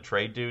especially if we're going to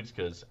trade dudes,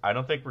 because I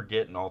don't think we're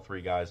getting all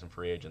 3 guys in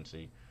free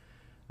agency.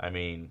 I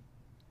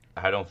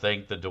don't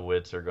think the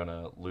DeWitts are going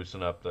to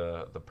loosen up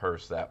the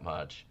purse that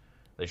much.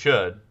 They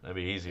should. That'd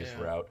be the easiest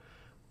route.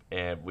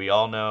 And we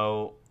all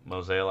know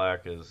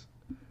Mozeliak is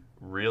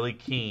really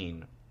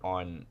keen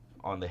on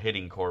the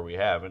hitting core we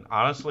have. And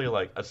honestly,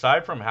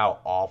 aside from how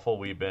awful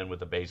we've been with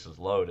the bases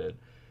loaded,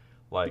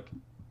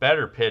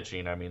 better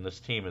pitching, this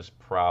team is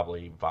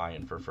probably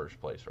vying for first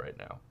place right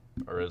now,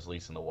 or at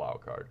least in the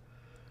wild card.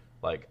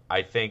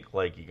 I think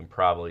you can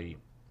probably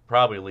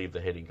leave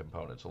the hitting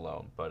components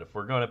alone. But if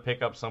we're going to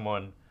pick up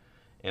someone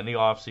in the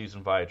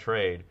offseason via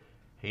trade,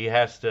 he's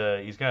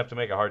going to have to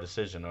make a hard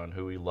decision on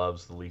who he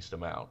loves the least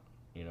amount.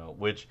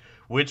 Which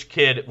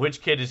kid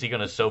is he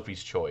going to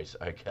Sophie's Choice,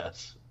 I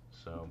guess.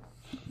 So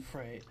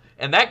Right.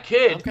 And that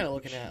kid, I'm kind of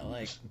looking at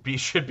like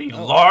should be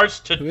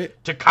Lars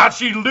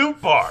Takashi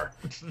Lupar.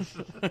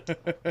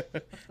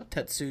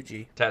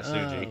 Tetsuji.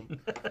 Tetsuji.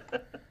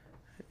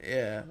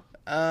 Yeah.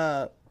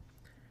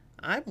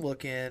 I'm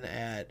looking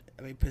at,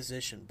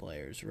 position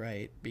players,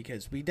 right?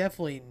 Because we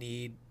definitely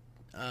need,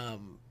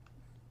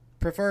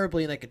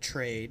 preferably like a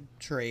trade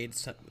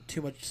some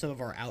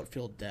of our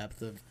outfield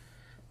depth of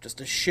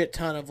just a shit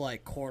ton of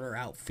like corner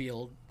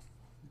outfield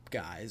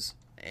guys,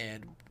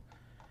 and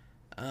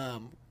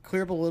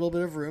clear up a little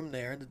bit of room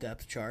there in the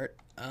depth chart.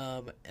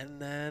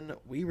 And then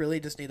we really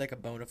just need like a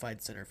bona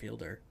fide center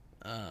fielder.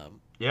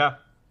 Yeah.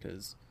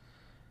 Because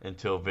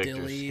until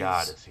Victor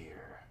Scott is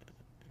here.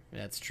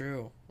 That's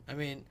true.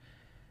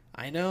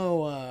 I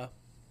know,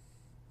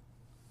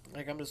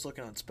 like I'm just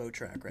looking on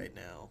Spotrac right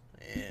now,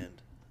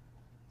 and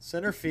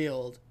center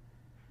field,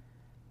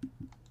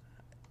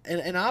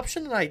 an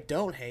option that I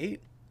don't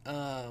hate,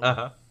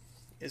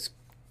 is,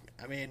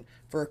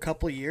 for a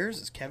couple years,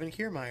 is Kevin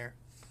Kiermaier.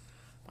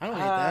 I don't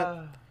hate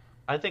that.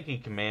 I think he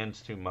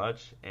commands too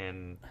much,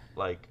 and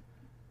like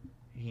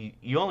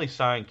you only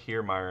signed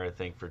Kiermaier, I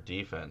think, for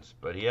defense,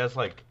 but he has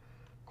like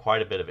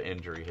quite a bit of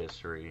injury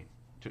history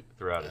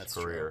throughout his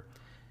career,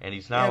 and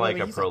he's not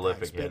a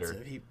prolific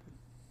hitter. He's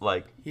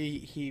like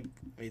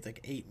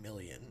 $8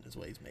 million is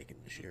what he's making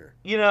this year.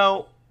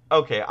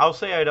 Okay, I'll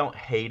say I don't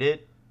hate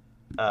it.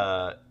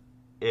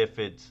 If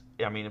it's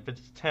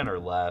 10 or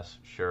less,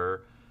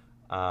 sure.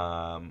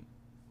 But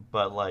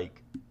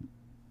like,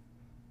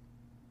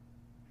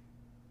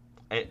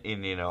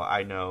 and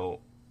I know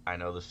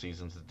the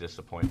season's a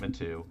disappointment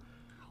too.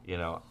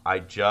 I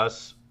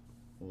just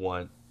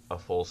want a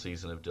full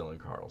season of Dylan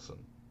Carlson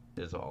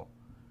is all.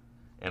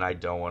 And I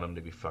don't want him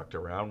to be fucked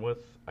around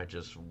with. I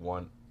just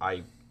want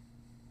I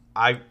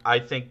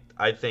think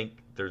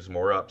there's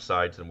more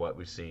upsides than what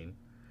we've seen.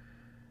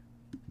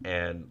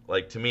 And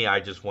like, to me,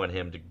 I just want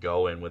him to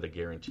go in with a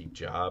guaranteed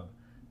job.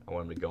 I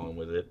want him to go in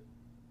with it,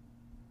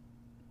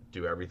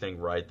 do everything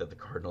right that the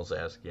Cardinals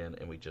ask in,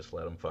 and we just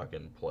let him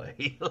fucking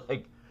play.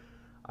 Like,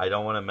 I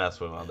don't want to mess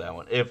with him on that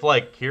one. If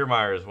like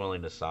Kiermaier is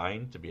willing to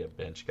sign to be a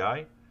bench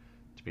guy,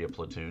 to be a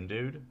platoon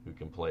dude who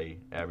can play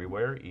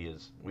everywhere, he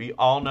is. We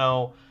all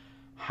know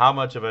how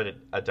much of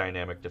a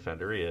dynamic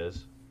defender he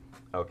is.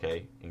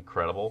 Okay,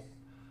 incredible.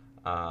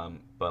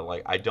 But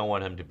like, I don't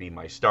want him to be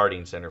my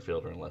starting center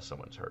fielder unless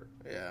someone's hurt.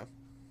 Yeah,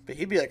 but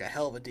he'd be like a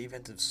hell of a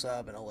defensive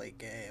sub in a late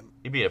game.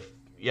 He'd be a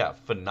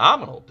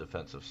phenomenal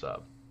defensive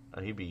sub.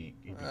 He'd be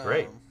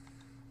great.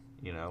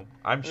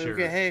 I'm sure.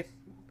 Okay, hey,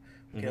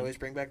 you can always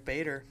bring back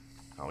Bader.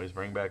 Always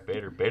bring back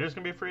Bader. Bader's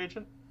gonna be a free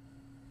agent.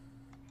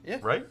 Yeah.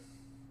 Right.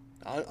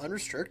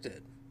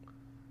 Unrestricted.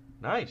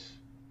 Nice.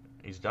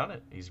 He's done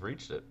it. He's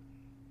reached it.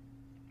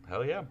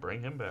 Hell yeah,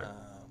 bring him back.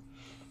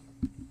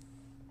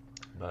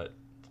 But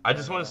I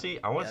just want to see.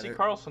 I want to see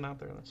Carlson out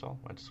there. That's all.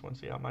 I just want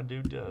to see how my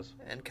dude does.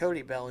 And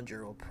Cody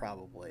Bellinger will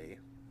probably.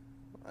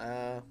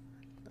 I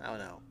don't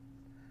know.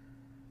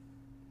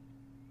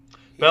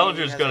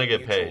 Bellinger's going to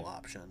get paid.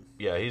 Option.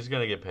 Yeah, he's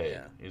going to get paid.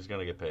 Yeah. He's going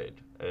to get paid.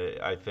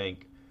 I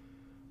think.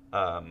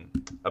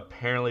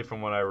 Apparently,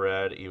 from what I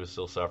read, he was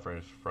still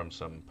suffering from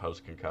some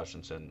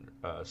post-concussion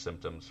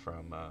symptoms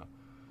from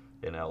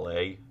in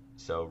L.A.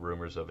 So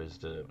rumors of his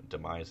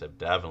demise have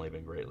definitely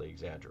been greatly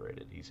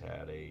exaggerated. He's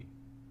had a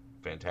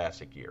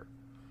fantastic year.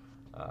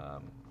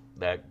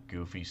 That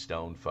goofy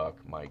stone fuck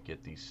might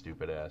get these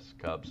stupid ass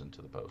Cubs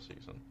into the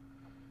postseason.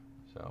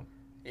 So,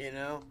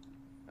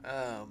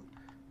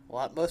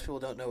 most people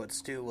don't know what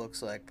Stu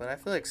looks like, but I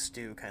feel like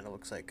Stu kind of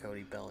looks like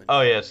Cody Bellinger.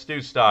 Oh yeah,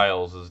 Stu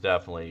Styles has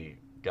definitely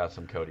got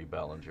some Cody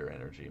Bellinger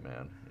energy,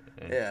 man.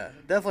 Yeah,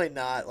 definitely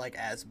not like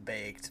as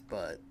baked,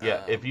 but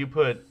yeah, if you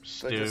put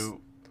Stu,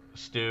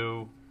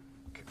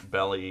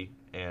 Belly,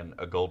 and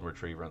a golden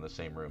retriever in the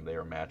same room, they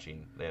are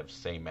matching. They have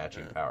same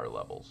matching power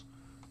levels.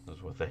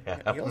 That's what they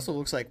have. He also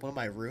looks like one of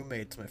my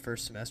roommates my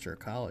first semester of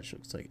college.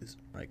 Looks like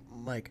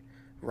I'm like,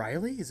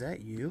 Reilly, is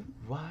that you?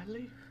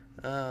 Reilly?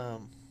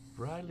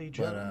 Reilly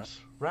Jones.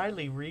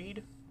 Reilly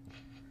Reed.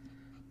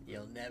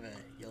 You'll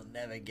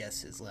never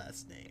guess his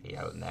last name.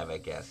 You'll never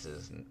guess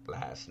his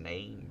last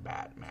name,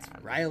 Batman.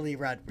 It's Reilly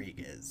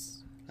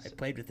Rodriguez. I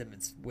played with him in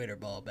winter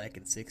ball back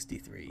in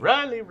 '63.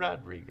 Reilly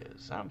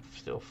Rodriguez. I'm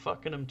still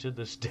fucking him to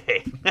this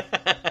day.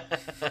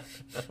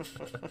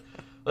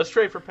 Let's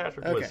trade for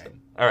Patrick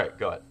Wisdom. All right,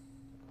 go ahead.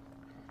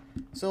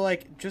 So,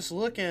 like, just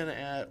looking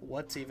at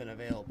what's even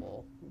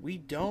available, we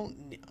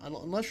don't,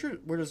 unless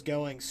we're just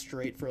going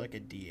straight for like a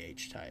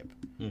DH type.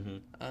 Mm-hmm.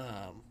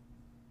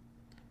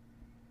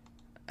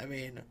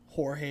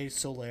 Jorge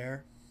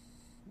Soler,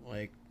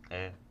 like,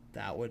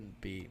 that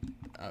wouldn't be.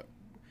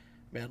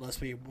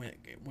 Unless we went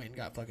and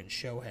got fucking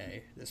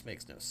Shohei, this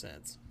makes no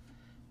sense.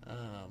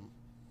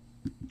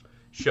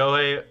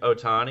 Shohei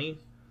Ohtani,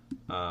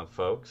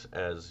 folks,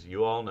 as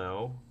you all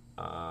know,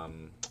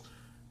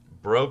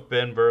 broke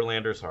Ben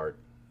Verlander's heart.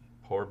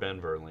 Poor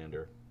Ben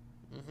Verlander.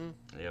 Mm-hmm.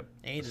 Yep.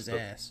 Ain't his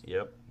ass.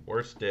 Yep.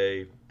 Worst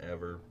day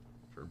ever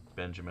for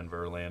Benjamin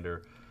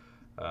Verlander.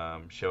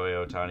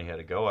 Shohei Ohtani had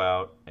to go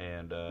out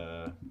and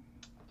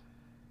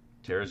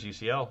tear his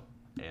UCL,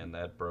 and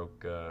that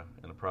broke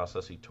in the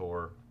process. He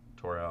tore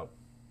out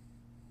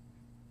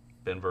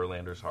Ben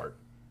Verlander's heart.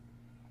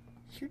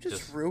 You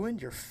just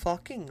ruined your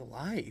fucking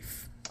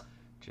life.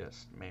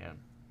 Just, man,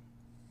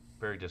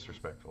 very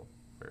disrespectful.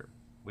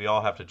 We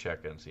all have to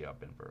check and see how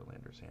Ben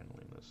Verlander's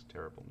handling this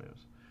terrible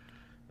news.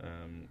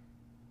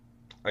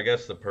 I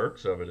guess the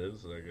perks of it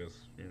is,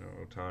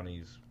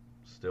 Ohtani's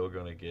still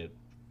going to get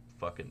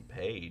fucking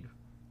paid,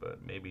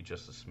 but maybe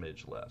just a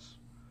smidge less.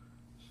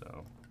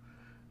 So,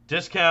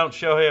 discount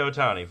Shohei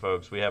Ohtani,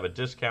 folks. We have a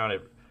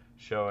discounted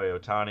Shohei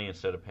Ohtani.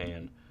 Instead of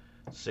paying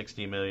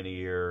 $60 million a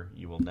year,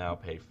 you will now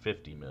pay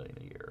 $50 million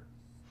a year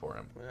for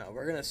him. Well,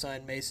 we're gonna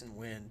sign Mason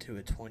Wynn to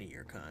a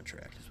 20-year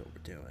contract. Is what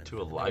we're doing.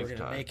 To a lifetime. We're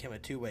gonna make him a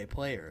two-way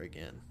player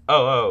again.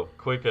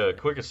 Quick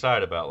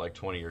aside about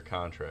 20-year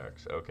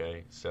contracts.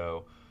 Okay,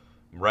 so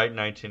right in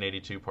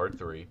 1982, Part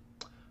 3.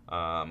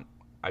 I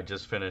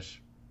just finished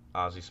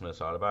Ozzie Smith's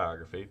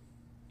autobiography.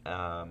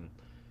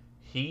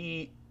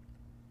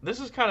 This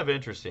is kind of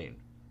interesting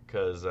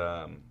because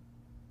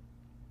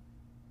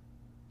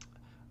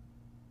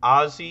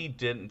Ozzie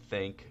didn't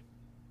think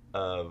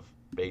of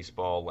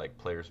baseball like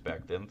players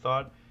back then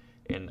thought,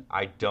 and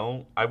I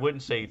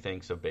wouldn't say he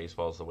thinks of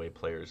baseball as the way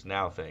players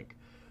now think,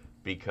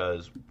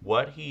 because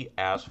what he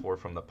asked for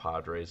from the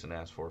Padres and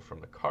asked for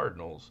from the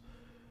Cardinals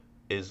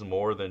is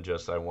more than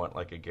just I want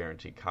a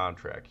guaranteed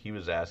contract. He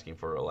was asking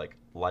for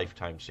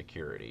lifetime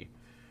security,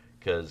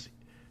 because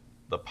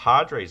the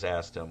Padres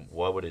asked him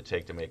what would it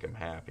take to make him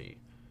happy,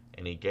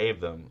 and he gave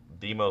them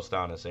the most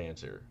honest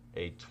answer: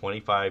 a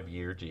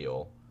 25-year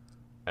deal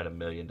at $1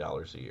 million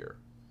a year.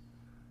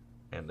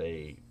 And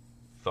they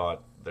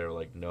thought, they're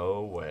like,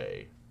 no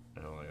way.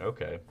 And I'm like,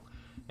 okay.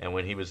 And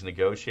when he was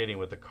negotiating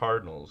with the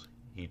Cardinals,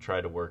 he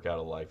tried to work out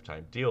a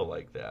lifetime deal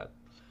like that.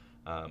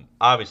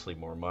 Obviously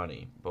more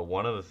money, but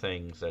one of the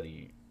things that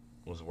he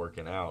was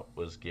working out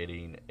was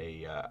getting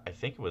I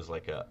think it was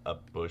a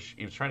Busch.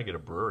 He was trying to get a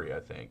brewery, I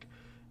think,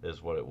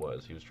 is what it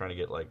was. He was trying to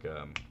get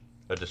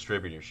a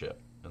distributorship,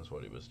 is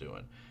what he was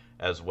doing,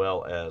 as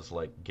well as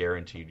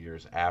guaranteed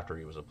years after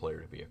he was a player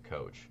to be a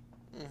coach.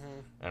 Mm-hmm.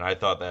 And I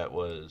thought that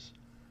was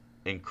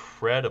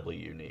incredibly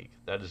unique.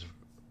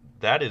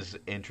 That is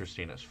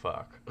interesting as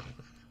fuck.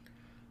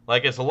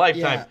 It's a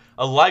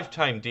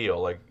lifetime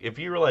deal. If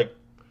you were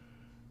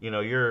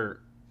you're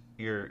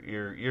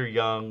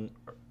young,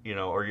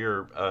 or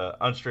you're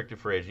unrestricted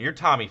free agent, you're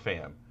Tommy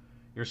Pham,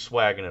 you're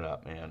swagging it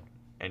up, man,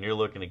 and you're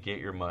looking to get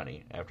your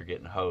money after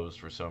getting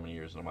hosed for so many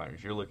years in the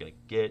minors. You're looking to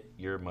get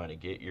your money,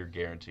 get your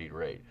guaranteed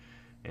rate,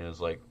 and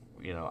it's I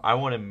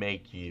want to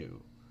make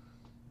you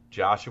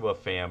Joshua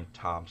Pham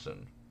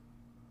Thompson,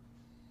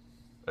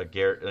 a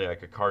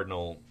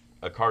Cardinal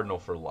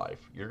for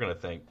life. You're gonna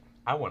think,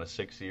 I want a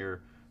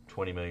 6-year,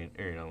 $120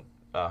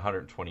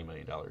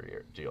 million a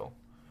year deal.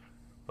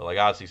 But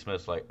Ozzie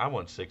Smith's I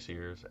want 6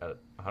 years at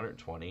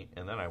 120,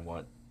 and then I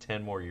want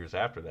 10 more years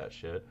after that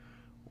shit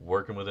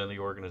working within the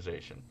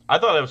organization. I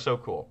thought that was so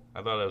cool.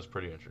 I thought that was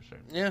pretty interesting.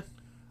 Yeah.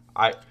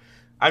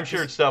 I'm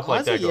sure stuff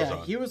like that goes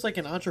on. He was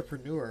an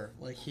entrepreneur.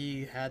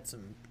 He had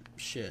some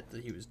shit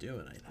that he was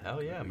doing, I think.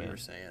 Hell yeah, man. You were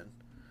saying.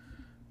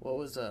 What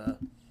was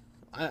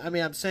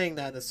I'm saying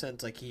that in the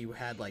sense he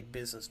had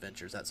business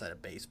ventures outside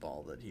of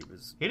baseball that he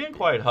was. He didn't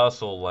quite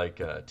hustle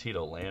like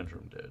Tito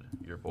Landrum did,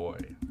 your boy.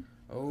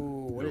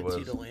 Oh, what did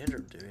Tito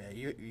Landrum do?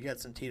 Yeah, you got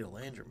some Tito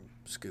Landrum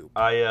scoop.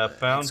 I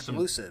found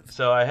exclusive.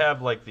 So I have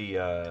the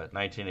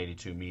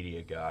 1982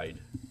 media guide,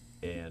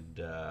 and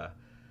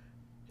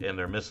in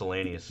their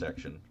miscellaneous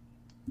section,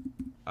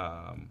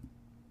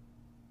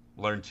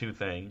 learned three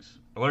things.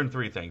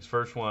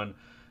 First one,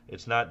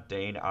 it's not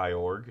Dane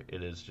Iorg,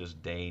 it is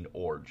just Dane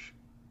Orge.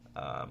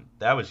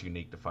 That was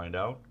unique to find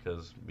out,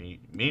 because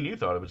me and you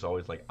thought it was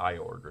always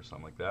Iorg or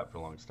something like that for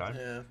the longest time.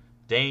 Yeah.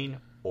 Dane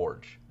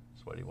Orge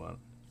is what he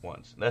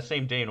wants. That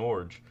same Dane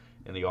Orge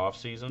in the off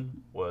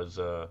season was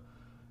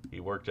he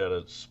worked at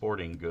a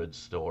sporting goods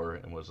store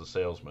and was a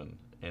salesman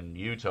in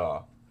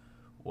Utah.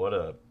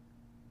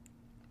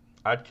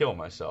 I'd kill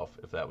myself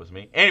if that was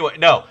me. Anyway,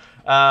 no.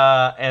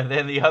 And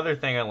then the other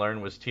thing I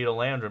learned was Tito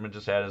Landrum, and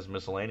just had his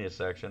miscellaneous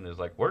section, is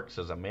works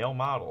as a male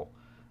model.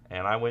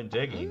 And I went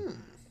digging.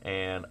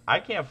 And I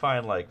can't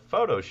find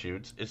photo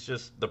shoots. It's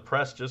just the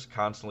press just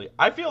constantly.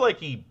 I feel like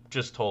he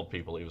just told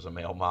people he was a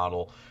male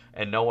model,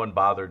 and no one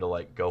bothered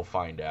to go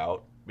find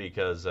out,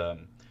 because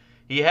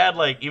he had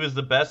he was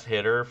the best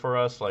hitter for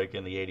us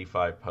in the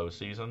 '85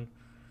 postseason,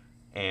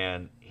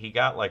 and he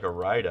got a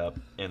write up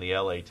in the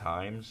LA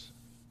Times.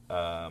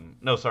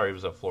 No, sorry, it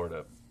was at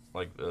Florida,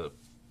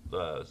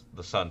 the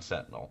Sun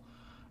Sentinel.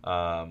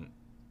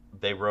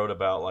 They wrote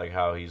about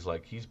how he's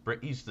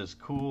this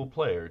cool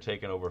player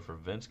taking over for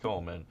Vince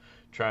Coleman,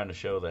 trying to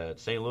show that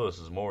St. Louis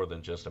is more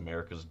than just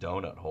America's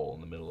donut hole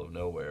in the middle of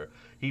nowhere.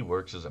 He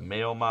works as a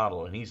male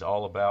model, and he's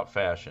all about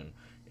fashion.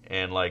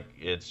 And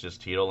it's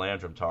just Tito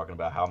Landrum talking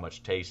about how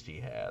much taste he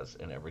has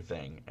and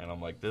everything. And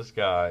I'm this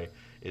guy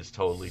is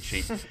totally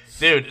cheating.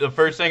 Dude, the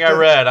first thing I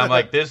read,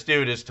 I'm this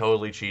dude is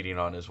totally cheating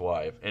on his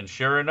wife. And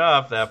sure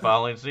enough, that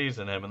following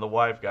season, him and the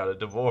wife got a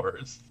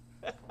divorce.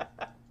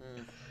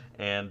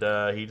 And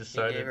he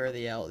decided... He gave her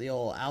the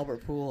old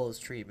Albert Pujols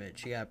treatment.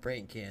 She got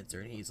brain cancer,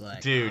 and he's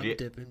like, dude, I'm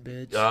dipping,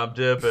 bitch. I'm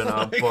dipping.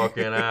 I'm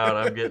fucking out.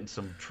 I'm getting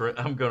some trim.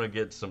 I'm gonna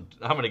get some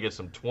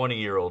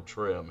 20-year-old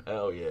trim.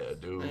 Hell yeah,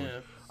 dude.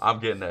 Yeah.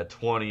 I'm getting that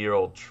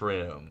 20-year-old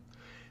trim.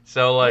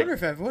 So like,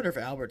 I wonder if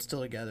Albert's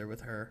still together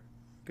with her,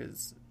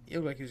 because it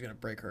looked like he was gonna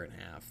break her in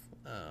half.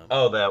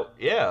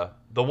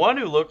 The one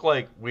who looked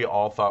like we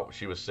all thought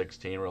she was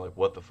 16. We're like,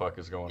 what the fuck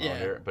is going on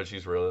here? But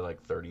she's really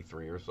like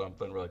 33 or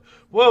something. We're like,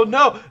 whoa,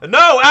 no,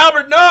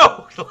 Albert,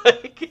 no!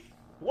 Like,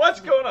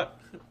 what's going on?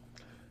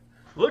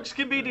 Looks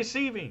can be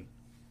deceiving.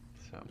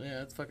 So.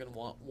 Yeah, it's fucking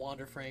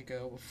Wander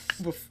Franco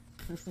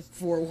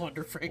before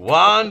Wander Franco.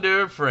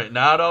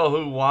 Not all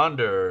who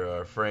wander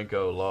are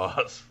Franco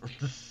lost.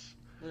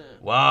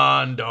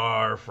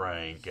 Wander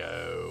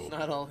Franco.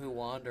 Not all who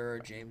wander are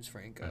James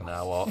Franco.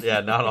 Not all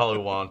who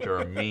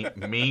wander are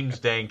memes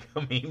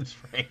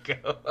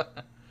Franco.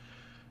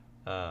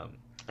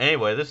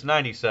 Anyway, this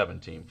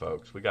 97 team,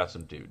 folks, we got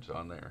some dudes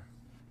on there.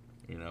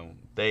 You know,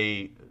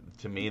 they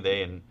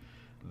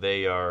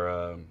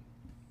are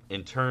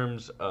in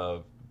terms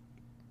of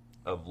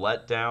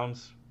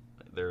letdowns,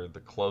 they're the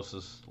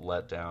closest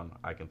letdown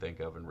I can think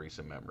of in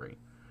recent memory.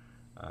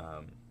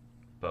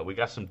 But we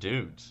got some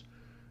dudes.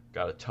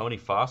 Got a Tony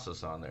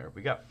Fossas on there.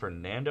 We got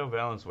Fernando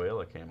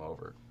Valenzuela came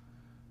over.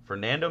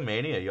 Fernando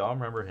Mania, y'all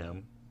remember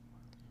him.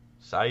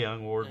 Cy Young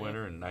Award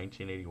winner in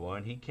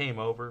 1981. He came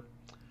over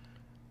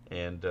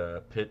and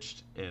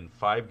pitched in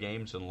 5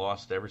 games and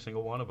lost every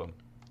single one of them.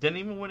 Didn't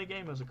even win a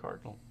game as a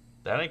Cardinal.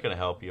 That ain't going to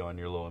help you on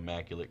your little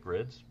immaculate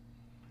grids.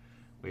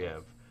 We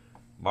have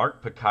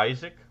Mark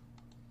Pekazik,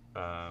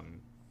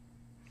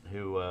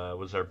 who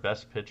was our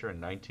best pitcher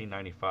in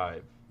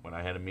 1995. When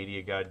I had a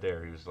media guide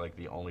there, he was like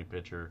the only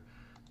pitcher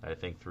I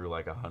think through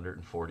like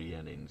 140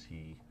 innings.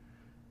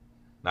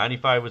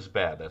 95 was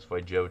bad. That's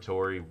why Joe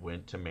Torre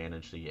went to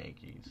manage the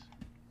Yankees.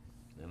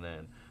 And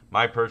then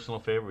my personal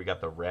favorite, we got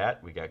the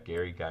Rat. We got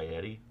Gary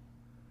Gaetti.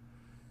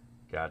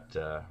 Got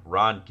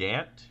Ron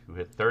Gant, who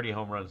hit 30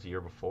 home runs the year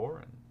before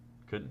and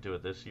couldn't do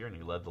it this year, and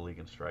he led the league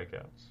in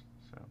strikeouts.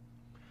 So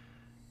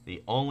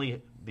the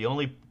only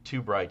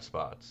 2 bright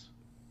spots: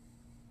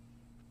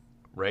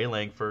 Ray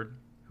Langford,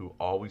 who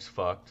always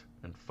fucked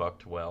and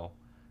fucked well,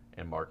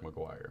 and Mark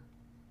McGwire.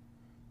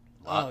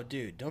 Oh,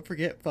 dude, don't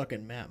forget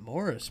fucking Matt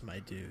Morris, my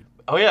dude.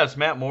 Oh, yeah, it's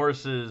Matt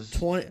Morris's...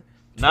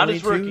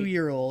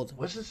 22-year-old.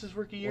 Was this his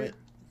rookie year?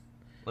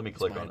 Let me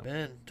click on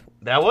it.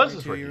 That was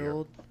his rookie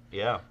year.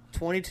 Yeah.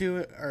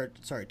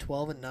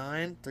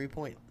 12-9,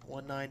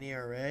 3.19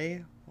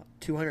 ERA,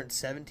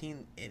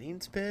 217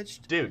 innings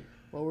pitched. Dude.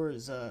 What were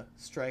his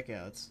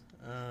strikeouts?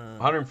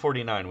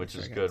 149, which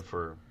is good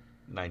for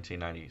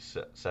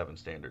 1997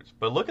 standards.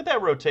 But look at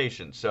that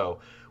rotation. So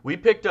we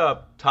picked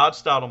up Todd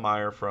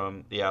Stottlemyre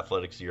from the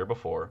Athletics the year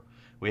before.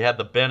 We had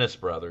the Bennis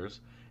brothers,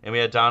 and we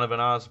had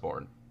Donovan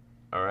Osborne.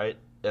 All right,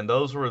 and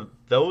those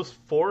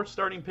 4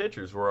 starting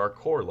pitchers were our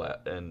core in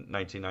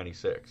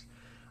 1996.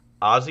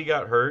 Ozzie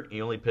got hurt.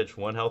 He only pitched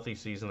 1 healthy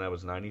season. That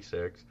was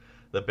 96.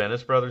 The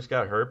Bennis brothers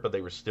got hurt, but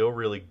they were still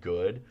really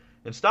good.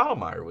 And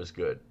Stottlemyre was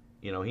good.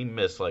 You know, he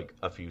missed like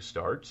a few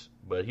starts,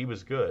 but he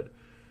was good.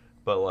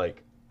 But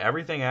like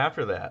everything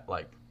after that,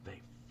 like,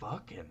 they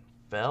fucking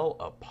fell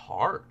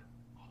apart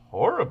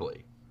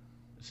horribly.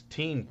 This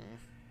team,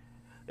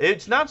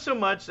 it's not so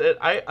much that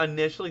I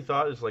initially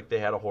thought it's like they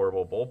had a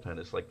horrible bullpen.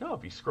 It's like, no,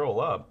 if you scroll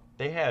up,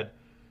 they had,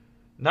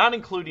 not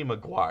including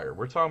McGwire,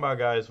 we're talking about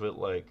guys with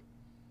like,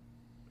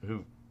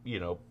 who, you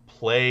know,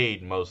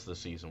 played most of the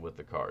season with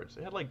the Cards.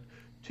 They had like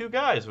 2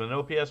 guys with an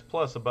OPS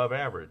plus above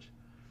average.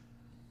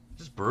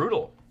 Just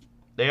brutal.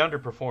 They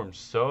underperformed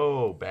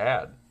so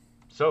bad.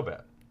 So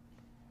bad.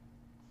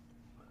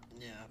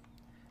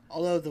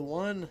 Although the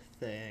one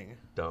thing...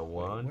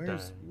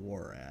 Where's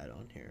WAR at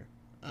on here?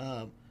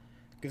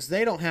 Because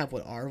they don't have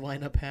what our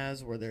lineup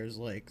has, where there's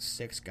like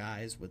 6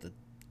 guys with a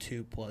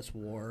 2+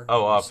 WAR.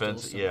 Oh,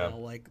 offense, yeah.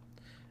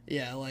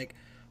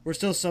 We're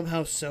still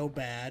somehow so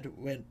bad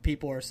when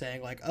people are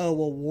saying like, oh,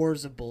 well,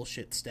 WAR's a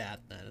bullshit stat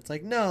then. It's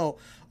like, no,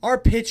 our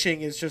pitching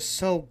is just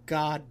so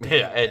goddamn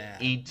bad. It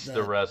eats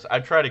the rest.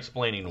 I tried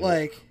explaining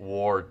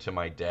WAR to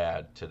my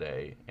dad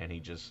today, and he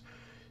just...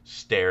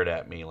 stared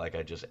at me like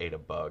I just ate a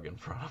bug in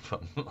front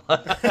of him.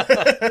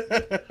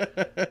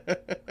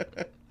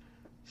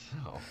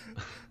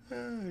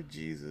 Oh,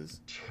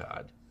 Jesus.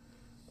 God.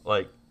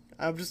 Like,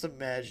 I'm just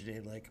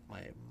imagining like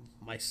my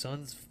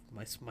son's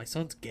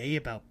gay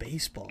about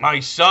baseball. My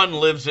son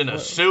lives in a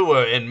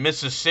sewer in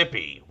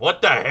Mississippi.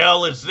 What the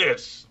hell is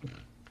this?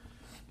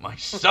 My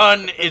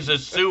son is a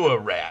sewer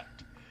rat.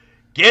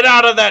 Get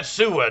out of that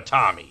sewer,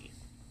 Tommy.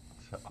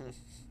 So.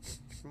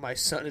 My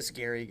son is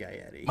Gary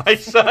Gaetti. My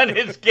son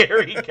is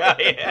Gary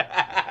Gaetti.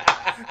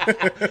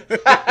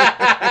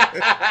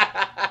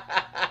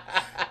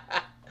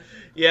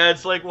 Yeah,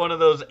 it's like one of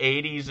those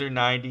 80s or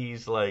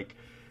 90s, like,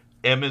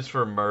 M is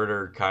for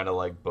murder, kind of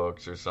like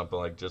books or something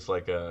like just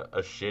like a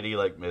shitty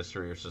like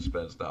mystery or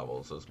suspense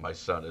novel. It says my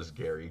son is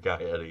Gary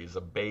Gaetti. He's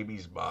a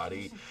baby's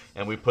body,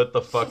 and we put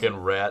the fucking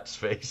rat's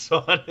face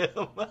on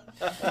him.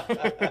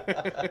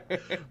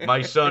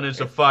 My son is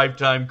a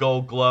 5-time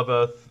Gold Glove,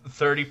 a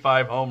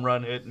 35 home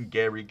run hitting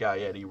Gary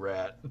Gaetti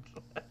rat.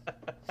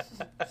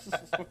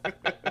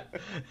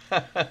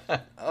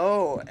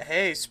 Oh,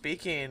 hey,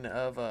 speaking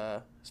of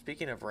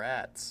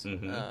rats,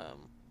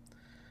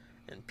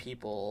 and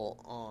people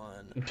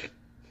on,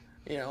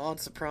 on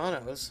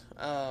Sopranos,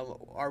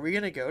 are we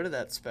gonna go to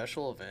that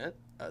special event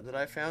that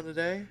I found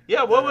today?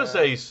 Yeah, what was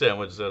they saying?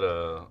 Was it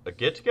a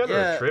get together,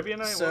 a trivia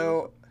night?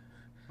 So,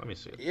 let me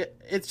see.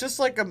 It's just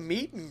like a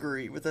meet and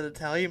greet with an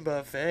Italian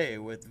buffet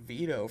with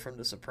Vito from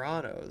The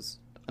Sopranos.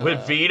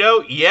 With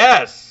Vito,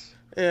 yes.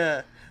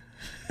 Yeah.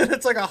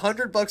 It's like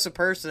 $100 a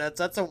person.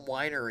 That's a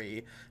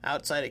winery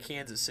outside of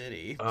Kansas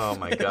City. Oh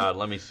my god,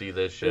 let me see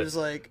this shit. It's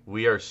like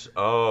we are.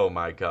 Oh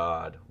my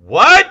god,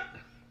 what?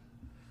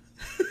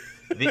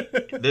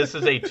 This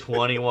is a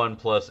 21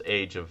 plus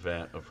age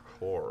event, of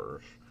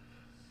course.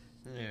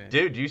 Yeah.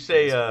 Dude, you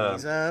say. Oh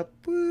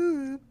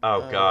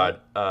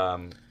god,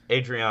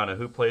 Adriana,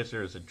 who plays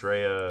her? Is it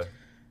Drea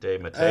De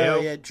Matteo?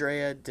 Oh yeah,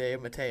 Drea De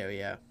Matteo.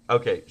 Yeah.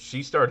 Okay,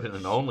 she started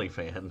an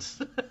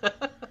OnlyFans.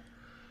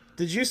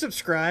 Did you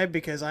subscribe?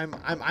 Because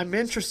I'm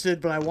interested,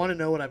 but I want to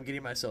know what I'm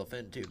getting myself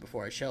into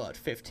before I shell out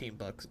 $15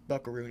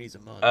 buckaroonies a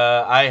month.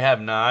 I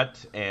have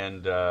not,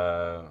 and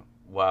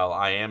while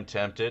I am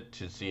tempted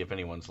to see if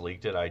anyone's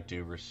leaked it, I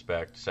do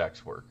respect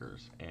sex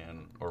workers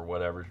or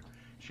whatever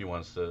she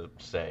wants to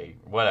say.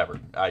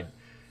 Whatever.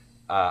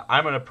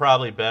 I'm gonna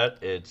probably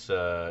bet it's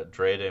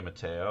Drea De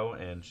Matteo,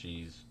 and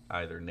she's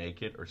either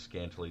naked or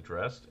scantily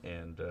dressed.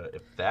 And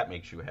if that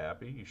makes you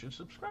happy, you should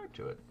subscribe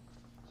to it.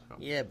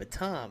 Yeah, but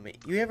Tom,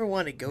 you ever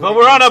want to go? But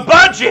we're on a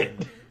budget.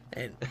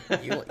 And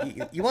you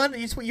want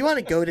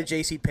to go to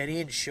JCPenney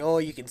and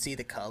sure you can see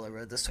the color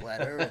of the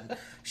sweater, and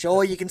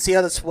sure you can see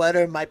how the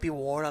sweater might be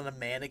worn on a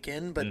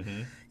mannequin, but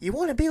you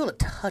want to be able to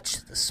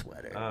touch the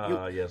sweater.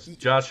 Yes,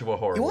 Joshua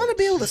Horowitz. You want to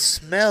be able to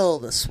smell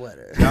the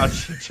sweater.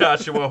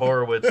 Joshua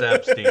Horowitz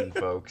Epstein,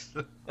 folks.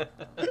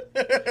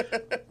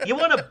 You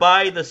want to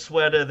buy the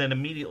sweater, then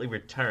immediately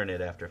return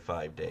it after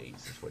 5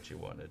 days. Is what you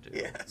want to do.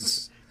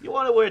 Yes. You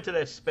want to wear it to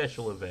that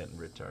special event and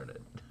return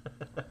it.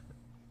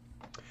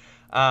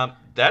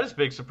 That is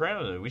Big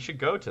Soprano. We should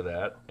go to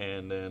that,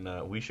 and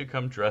then we should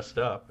come dressed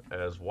up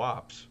as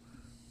wops.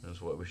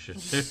 That's what we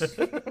should do.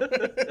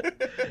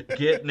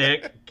 Get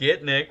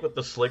Nick with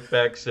the slick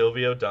back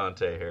Silvio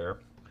Dante hair.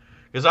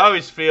 Because I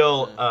always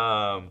feel,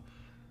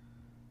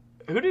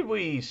 who did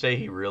we say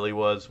he really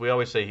was? We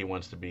always say he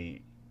wants to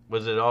be.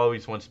 Was it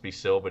always wants to be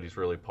Sil, but he's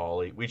really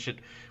Paulie?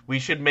 We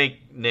should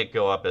make Nick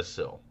go up as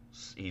Sil.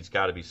 He's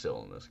got to be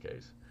Sil in this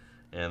case.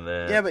 And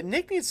then but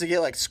Nick needs to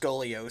get like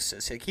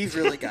scoliosis. Like, he's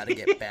really got to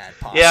get bad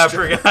posture. Yeah, I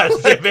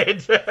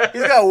forgot.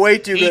 He's got way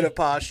too good a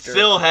posture.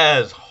 Still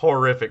has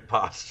horrific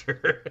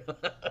posture.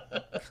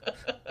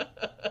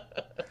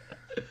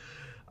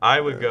 I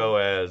would go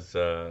as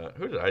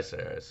who did I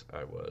say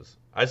I was?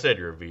 I said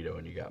you're a Vito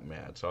and you got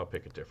mad, so I'll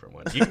pick a different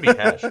one. You can be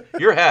Hesh.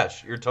 You're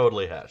Hesh. You're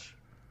totally Hesh.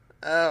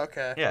 Oh,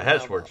 okay. Yeah,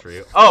 Hesh works for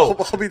you. Oh,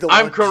 I'll be the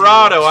I'm one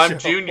Corrado. I'm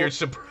Junior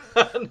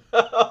Soprano.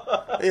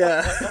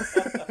 Yeah.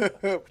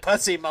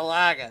 Pussy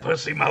Malaga.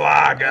 Pussy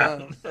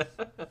Malaga.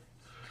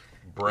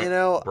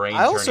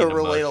 I also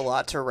relate a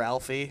lot to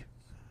Ralphie.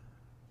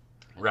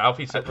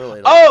 Ralphie said,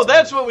 "Oh,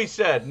 that's what we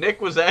said.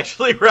 Nick was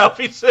actually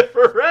Ralphie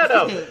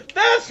Cifaretto.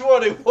 That's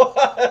what it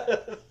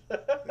was."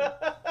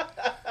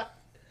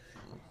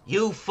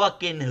 You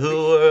fucking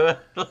whore.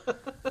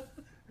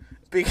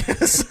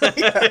 Because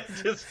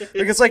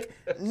like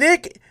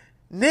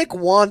Nick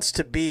wants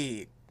to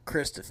be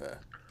Christopher.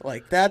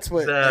 Like that's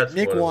what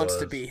Nick wants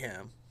to be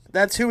him.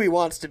 That's who he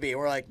wants to be.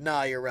 We're like,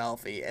 nah, you're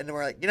Ralphie, and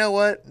we're like, you know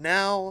what?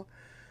 Now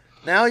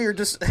you're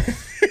just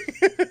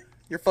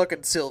you're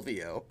fucking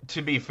Silvio.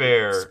 To be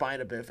fair,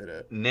 spina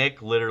bifida.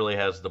 Nick literally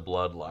has the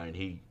bloodline.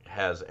 He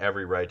has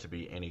every right to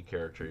be any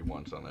character he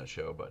wants on that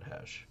show, but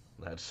Hesh.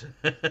 That's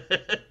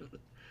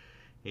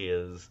he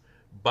is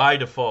by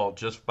default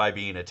just by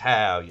being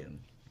Italian.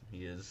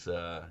 He is.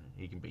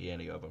 He can be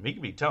any of them. He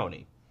can be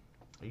Tony.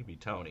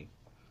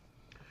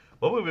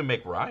 What would we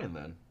make Ryan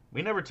then?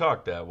 We never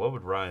talked that. What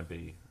would Ryan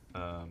be?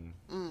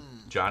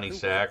 Johnny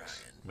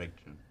Sacks. Make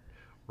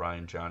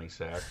Ryan Johnny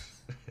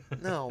Sacks.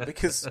 No,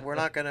 because we're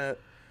not gonna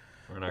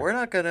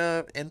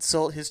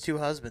insult his two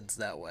husbands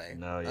that way.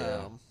 No,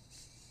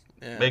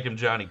 yeah. Make him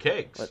Johnny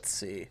Cakes. Let's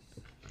see.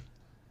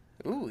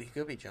 Ooh, he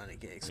could be Johnny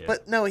Cakes. Yeah.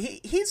 But no,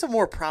 he's a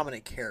more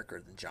prominent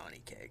character than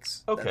Johnny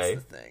Cakes. Okay.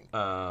 That's the thing.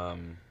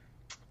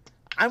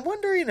 I'm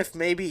wondering if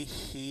maybe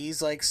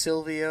he's like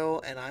Silvio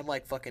and I'm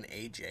like fucking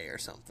AJ or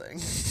something.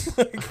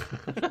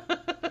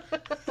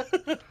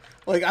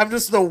 Like I'm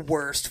just the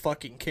worst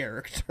fucking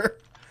character.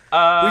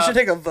 We should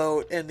take a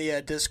vote in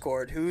the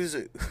Discord. Who's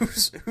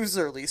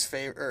their least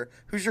favorite, or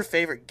who's your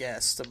favorite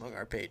guest among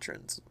our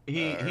patrons?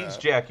 He's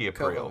Jackie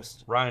Aprile.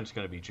 Co-host. Ryan's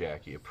going to be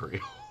Jackie Aprile.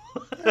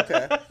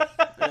 Okay.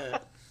 Yeah.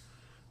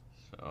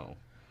 Oh.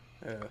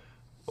 Uh,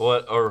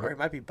 What? or it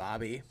might be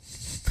Bobby.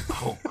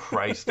 Oh,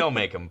 Christ. Don't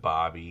make him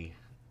Bobby.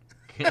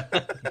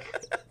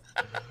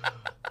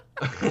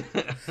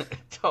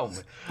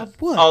 Don't.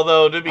 What?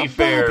 Although, to be I'm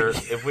fair,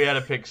 Bobby. if we had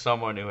to pick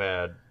someone who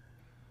had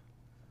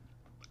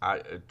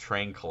a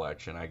train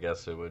collection, I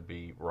guess it would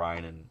be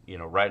Ryan,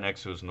 and right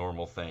next to his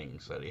normal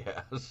things that he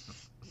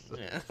has.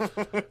 Yeah.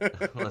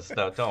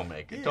 Don't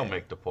make it. Yeah. Don't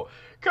make the poor.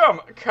 Come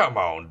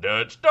on,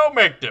 Dutch. Don't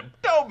make the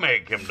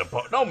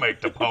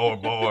poor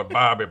boy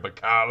Bobby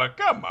Bacala.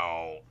 Come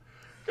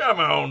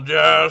on,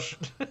 Josh.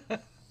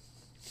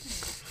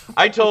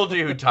 I told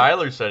you who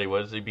Tyler said he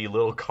was. He'd be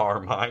Little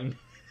Carmine.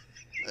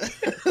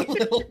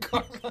 Little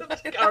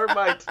Carmine.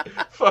 Carmine's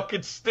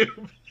fucking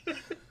stupid.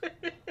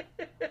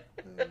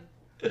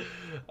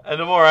 And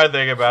the more I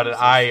think about it,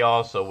 I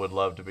also would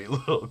love to be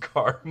Little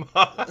Carmine.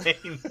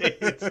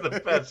 It's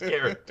the best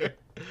character.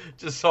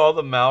 Just all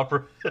the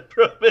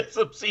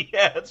malpromisms he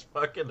has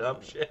fucking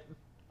up shit.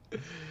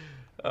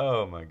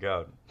 Oh my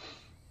god.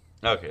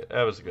 Okay,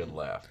 that was a good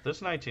laugh.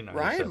 This 1997.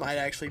 Ryan might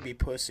actually be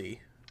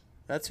Pussy.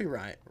 That's who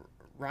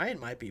Ryan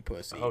might be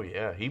Pussy. Oh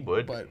yeah, he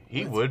would. But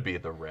he would be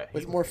the rat.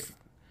 With more.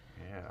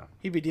 Yeah.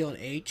 He'd be dealing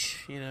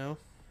H,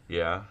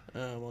 Yeah.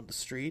 On the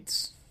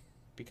streets,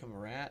 become a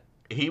rat.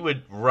 He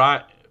would.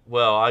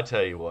 Well, I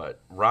tell you what,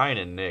 Ryan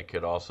and Nick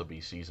could also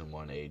be season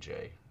 1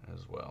 AJ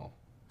as well.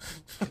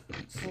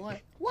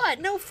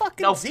 What? No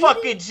fucking No ZD?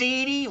 fucking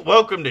ZD?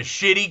 Welcome to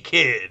Shitty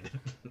Kid.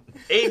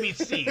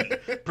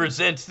 ABC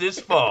presents this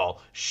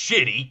fall,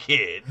 Shitty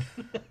Kid.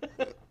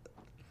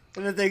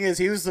 And the thing is,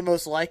 he was the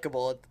most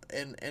likable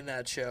in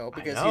that show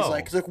because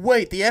he's like,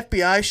 wait, the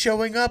FBI's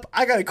showing up?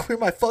 I gotta clear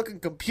my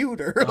fucking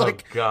computer. Oh,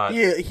 God.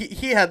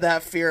 He had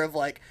that fear of,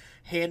 like,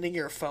 handing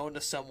your phone to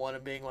someone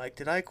and being like,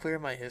 did I clear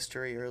my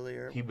history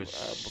earlier? He was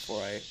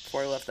before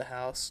I left the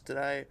house. Did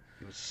I?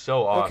 He was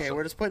so awesome. Okay,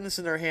 we're just putting this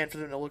in their hand for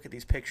them to look at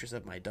these pictures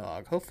of my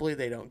dog. Hopefully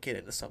they don't get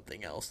into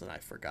something else and I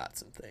forgot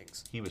some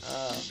things. He was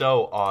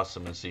so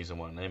awesome in season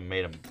 1. They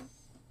made him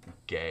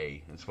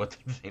gay. It's what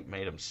they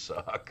made him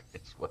suck.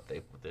 It's what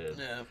they did.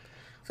 Yeah.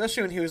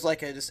 Especially when he was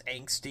like a just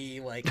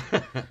angsty,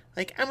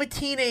 like I'm a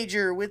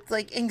teenager with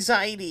like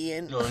anxiety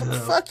and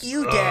fuck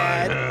you,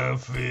 Dad. I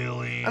have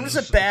feelings. I'm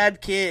just a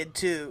bad kid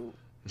too.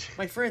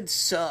 My friends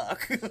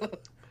suck.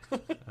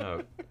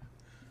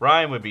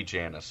 Ryan would be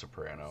Janice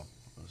Soprano.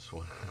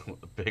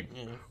 With a big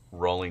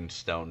Rolling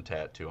Stone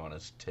tattoo on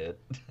his tit.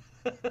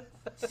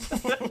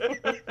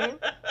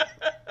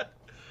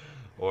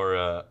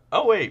 Or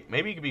oh wait,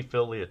 maybe you could be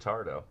Phil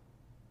Leotardo.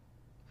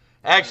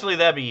 Actually,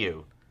 that'd be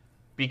you.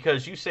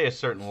 Because you say a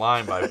certain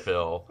line by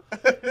Phil,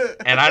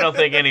 and I don't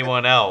think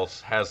anyone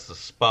else has the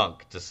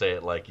spunk to say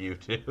it like you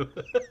do.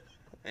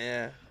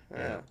 Yeah.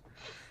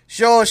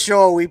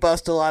 Sure, we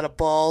bust a lot of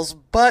balls,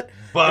 but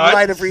in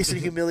light of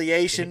recent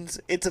humiliations,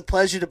 it's a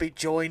pleasure to be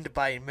joined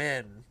by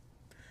men.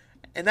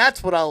 And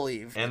that's what I'll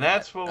leave. And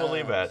that's what we'll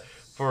leave at.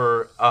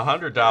 For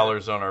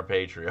 $100 on our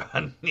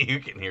Patreon, you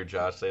can hear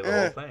Josh say the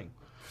whole thing.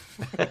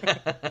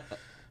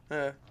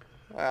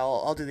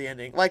 Well, I'll do the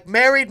ending. Like,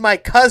 married my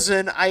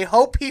cousin. I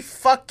hope he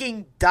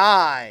fucking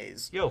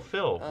dies. Yo,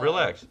 Phil,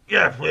 relax.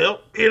 Yeah, Phil,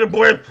 eat a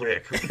bread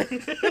quick.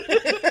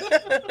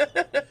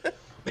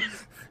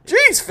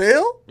 Jeez,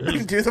 Phil. You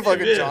can do the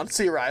fucking John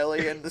C.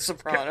 Reilly and The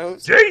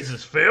Sopranos.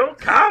 Jesus, Phil,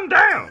 calm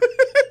down.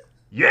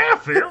 Yeah,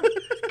 Phil,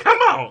 come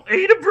on,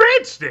 eat a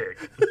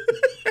breadstick.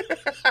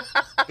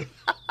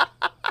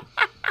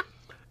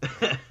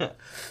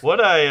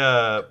 What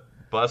I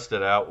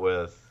busted out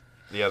with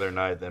the other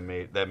night that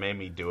made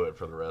me do it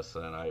for the rest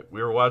of the night.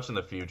 We were watching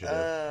The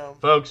Fugitive.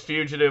 Folks,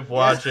 Fugitive,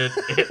 watch it.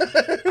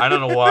 I don't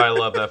know why I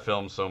love that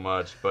film so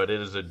much, but it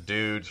is a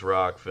dude's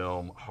rock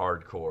film,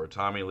 hardcore.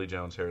 Tommy Lee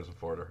Jones, Harrison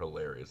Ford are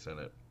hilarious in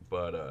it.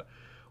 But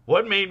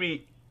what made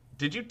me...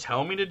 Did you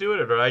tell me to do it,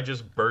 or did I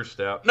just burst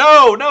out?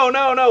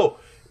 No!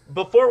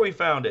 Before we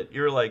found it,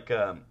 you were like,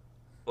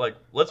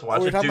 let's watch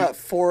it. We were talking about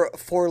For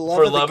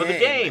Love of the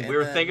Game. We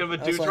were thinking of a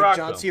dude's like, rock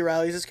John film. C.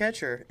 Reilly's his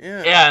catcher.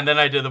 Yeah. Yeah, and then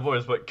I did the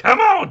voice, but come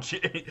on,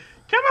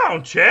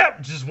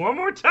 chap, just one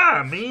more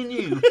time, me and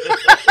you.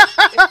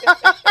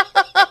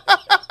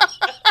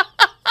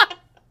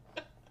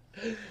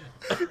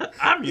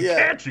 I'm your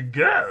catcher,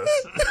 Gus.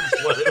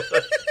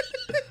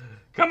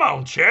 Come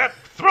on, chap,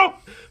 throw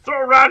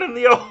right in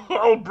the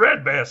old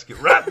bread basket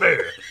right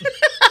there.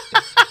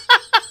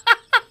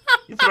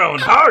 You're throwing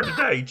hard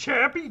today,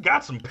 chappy. You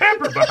got some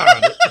pepper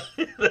behind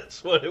it.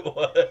 That's what it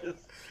was.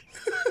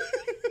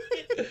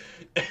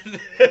 And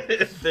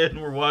then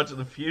we're watching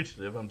The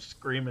Fugitive. I'm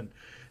screaming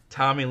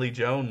Tommy Lee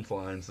Jones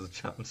lines as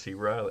John C.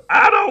 Reilly.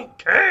 I don't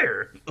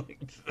care.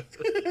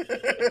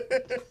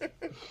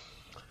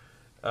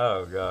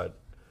 Oh God.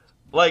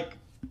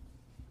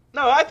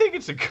 No, I think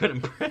it's a good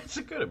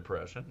impression.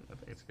 I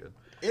think it's good.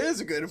 It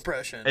is a good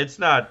impression. It's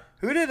not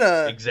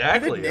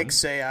exactly. Who did Nick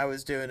say I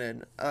was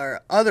doing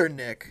or other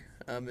Nick,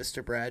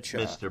 Mr. Bradshaw?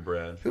 Mr.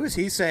 Bradshaw. Who was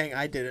he saying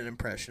I did an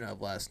impression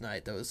of last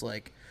night? That was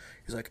like,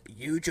 he's like,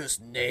 you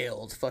just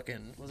nailed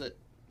fucking. Was it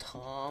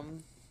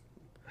Tom?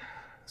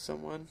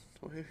 someone.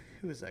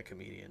 Who is that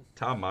comedian?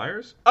 Tom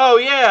Myers? Oh,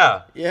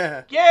 yeah.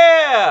 Yeah.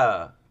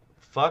 Yeah.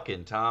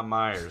 Fucking Tom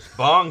Myers.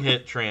 Bong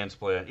hit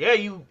transplant. Yeah,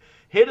 you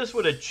hit us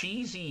with a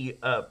cheesy,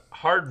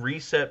 hard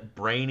reset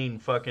braining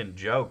fucking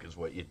joke is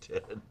what you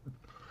did.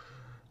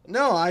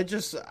 No, I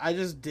just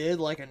did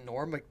like a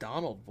Norm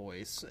Macdonald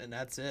voice, and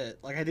that's it.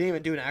 Like, I didn't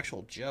even do an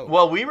actual joke.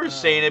 Well, we were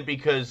saying it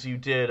because you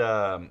did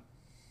a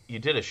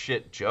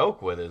shit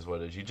joke with it, is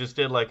what it is. You just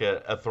did like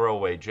a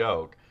throwaway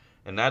joke.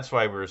 And that's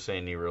why we were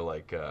saying you were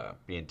like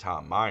being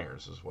Tom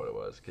Myers is what it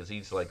was, because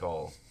he's like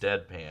all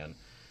deadpan,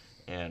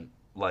 and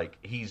like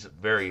he's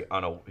very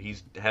he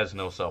has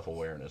no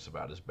self-awareness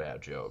about his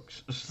bad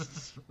jokes.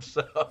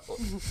 So,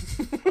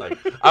 like,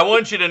 I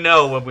want you to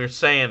know when we're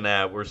saying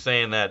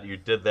that you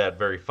did that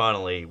very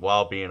funnily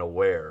while being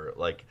aware.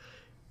 Like,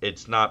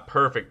 it's not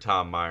perfect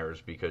Tom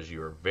Myers because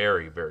you're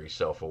very, very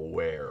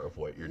self-aware of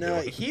what you're doing.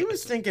 No, he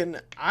was thinking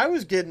I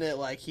was getting it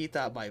like he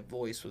thought my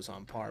voice was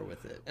on par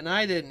with it, and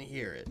I didn't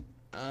hear it.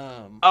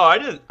 I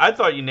didn't. I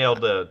thought you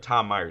nailed the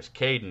Tom Myers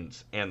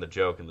cadence and the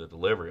joke and the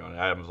delivery on it.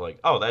 I was like,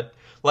 oh, that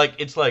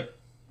it's like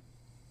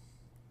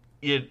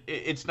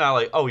it's not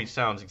like, oh, he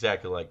sounds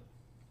exactly like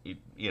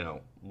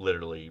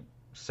literally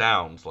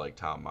sounds like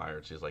Tom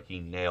Myers. He's like, he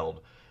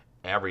nailed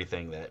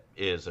everything that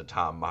is a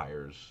Tom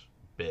Myers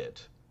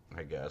bit,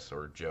 I guess,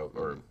 or joke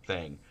or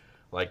thing.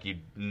 Like, you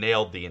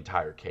nailed the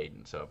entire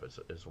cadence of it,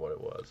 is what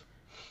it was.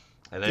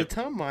 And did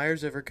Tom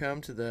Myers ever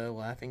come to the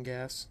Laughing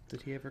Gas?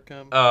 Did he ever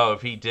come? Oh,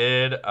 if he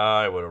did,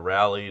 I would have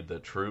rallied the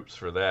troops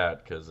for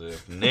that. Because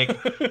if Nick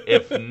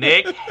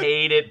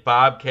hated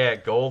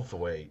Bobcat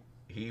Goldthwait,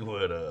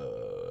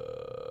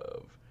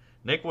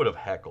 Nick would have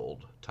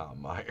heckled Tom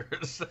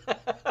Myers.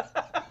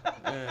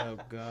 Oh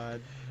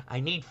God! I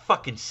need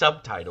fucking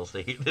subtitles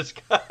to hate this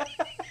guy.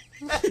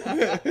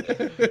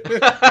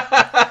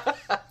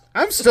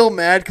 I'm still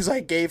mad because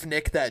I gave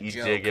Nick that joke.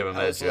 You did give him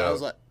that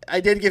joke. I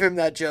did give him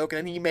that joke,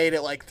 and he made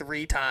it like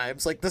 3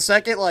 times. Like, the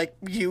second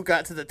you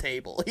got to the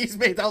table,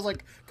 I was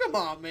like, "Come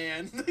on,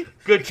 man."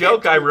 Good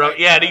joke I wrote.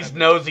 Yeah, and he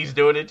knows he's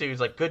doing it too. He's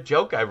like, "Good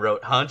joke I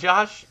wrote, huh,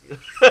 Josh?"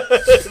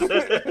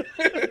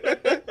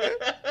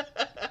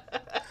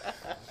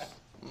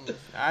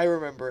 I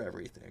remember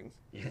everything.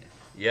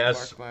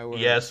 Yes,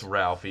 yes,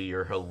 Ralphie,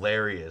 you're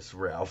hilarious,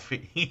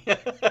 Ralphie.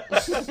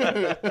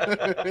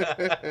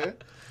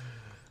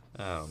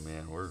 Oh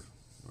man, we're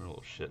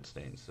little shit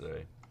stains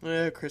today.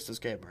 Christmas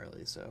came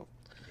early, so.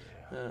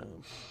 Yeah.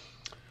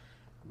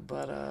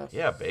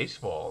 Yeah,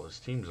 baseball. This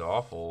team's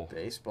awful.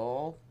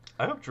 Baseball.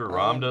 I hope Drew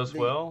Rom does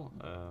well.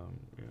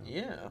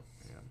 Yeah.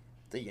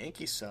 The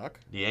Yankees suck.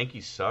 The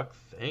Yankees suck.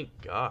 Thank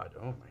God.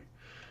 Oh my.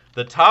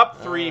 The top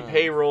 3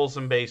 payrolls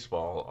in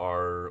baseball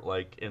are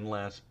like in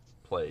last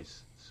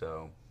place.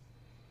 So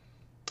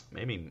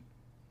maybe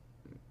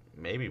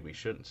we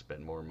shouldn't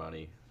spend more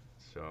money.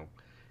 So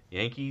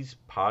Yankees,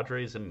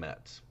 Padres, and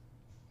Mets.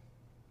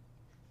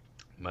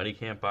 Money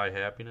can't buy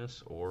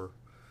happiness or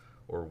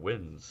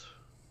wins.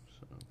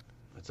 So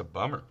that's a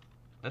bummer.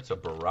 That's a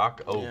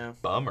Barack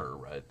bummer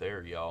right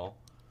there, y'all.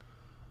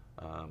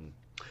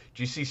 Did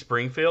you see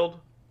Springfield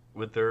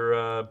with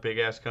their big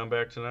ass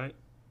comeback tonight?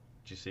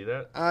 Did you see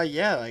that?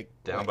 Yeah, like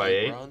down by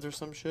 8 runs or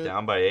some shit.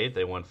 Down by 8,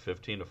 they won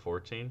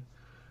 15-14.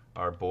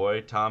 Our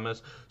boy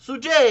Thomas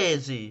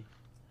Sujazi,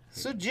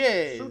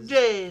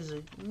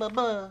 my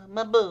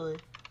boy.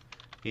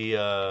 He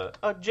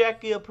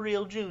Jackie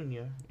Aprile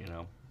Jr.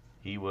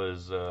 He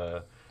was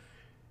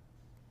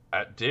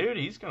dude.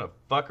 He's gonna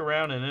fuck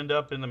around and end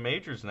up in the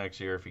majors next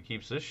year if he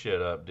keeps this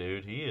shit up,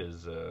 dude.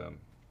 He's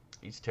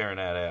tearing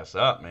that ass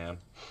up, man.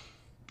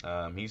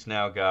 He's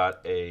now got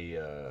a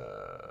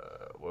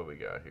what we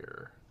got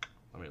here?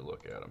 Let me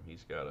look at him.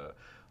 He's got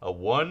a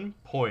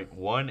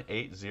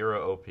 1.180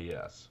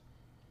 OPS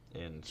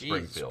in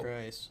Springfield. Jesus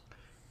Christ.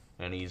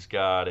 And he's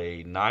got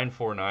a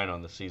 9.49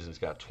 on the season. He's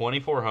got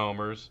 24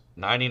 homers,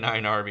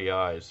 99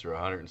 RBIs through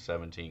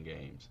 117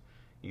 games.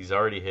 He's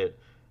already hit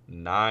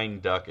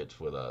 9 ducats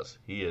with us.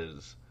 He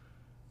is.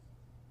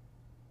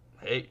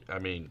 Hey, I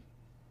mean,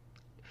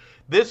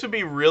 this would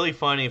be really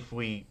funny if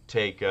we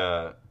take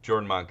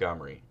Jordan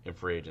Montgomery in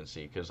free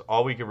agency, because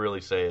all we could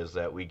really say is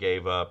that we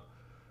gave up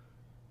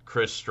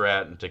Chris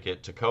Stratton to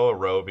get Takoa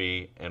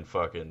Roby and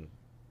fucking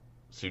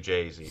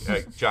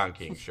Sujazi. John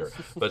King, sure,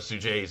 but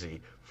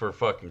Sujazi for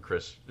fucking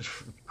Chris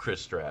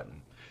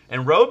Stratton.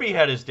 And Roby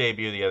had his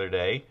debut the other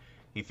day.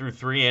 He threw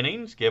 3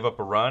 innings, gave up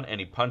a run,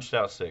 and he punched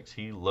out 6.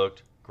 He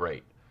looked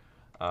great.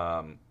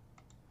 I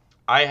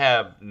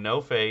have no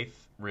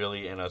faith,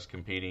 really, in us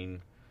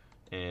competing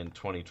in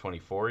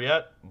 2024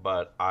 yet,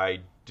 but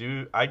I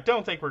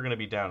don't think we're going to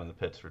be down in the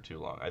pits for too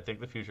long. I think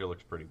the future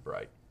looks pretty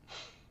bright.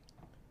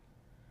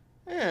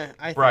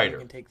 I Brighter. think we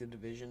can take the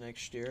division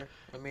next year.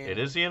 I mean, it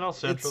is the NL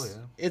Central,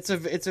 it's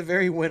a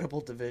very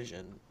winnable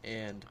division,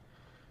 and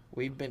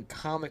we've been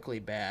comically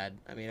bad.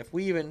 I mean, if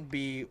we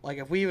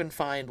even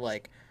find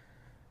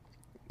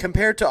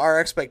compared to our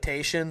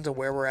expectations and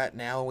where we're at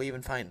now, we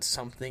even find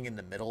something in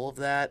the middle of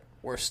that,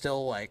 we're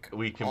still like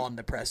on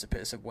the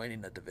precipice of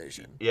winning the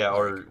division. Yeah, like,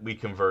 or we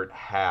convert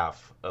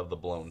half of the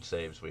blown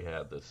saves we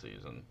had this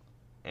season.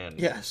 And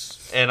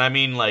yes. And I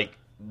mean like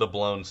the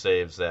blown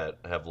saves that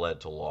have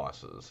led to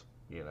losses,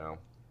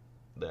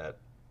 that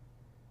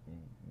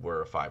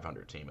we're a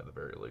 500 team at the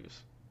very least.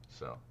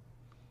 So,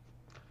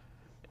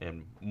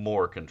 and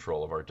more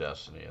control of our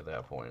destiny at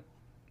that point.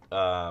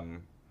 A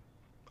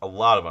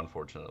lot of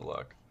unfortunate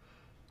luck.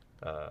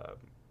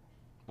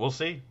 We'll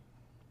see.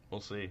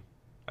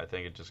 I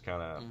think it just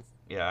kind of,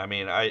 yeah. I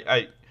mean,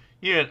 I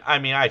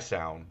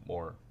sound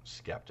more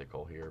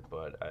skeptical here,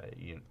 but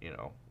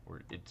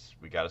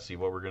we got to see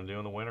what we're gonna do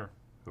in the winter.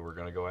 Who we're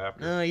gonna go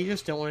after? No, you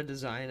just don't want to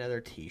design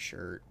another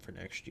T-shirt for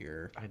next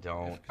year. I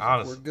don't.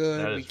 Honestly, we're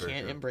good. We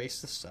can't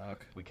embrace the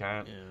suck. We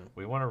can't. Yeah.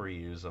 We want to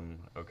reuse them.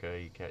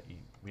 Okay,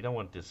 we don't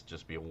want this to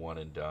just be a one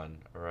and done.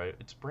 All right,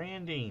 it's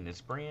branding.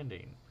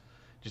 Did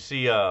you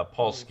see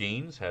Paul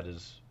Skeens had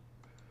his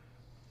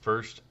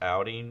first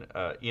outing?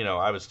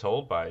 I was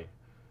told by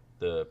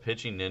the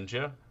pitching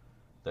ninja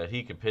that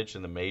he could pitch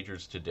in the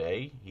majors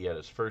today. He had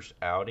his first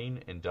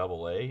outing in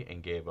Double-A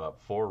and gave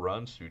up 4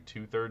 runs through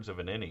 2/3 of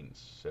an inning.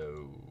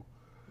 So,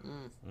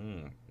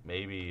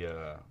 maybe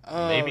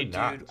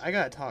not. Dude, I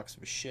gotta talk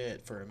some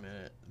shit for a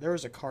minute. There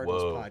was a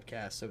Cardinals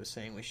podcast that was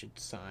saying we should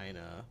sign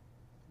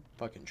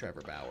fucking Trevor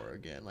Bauer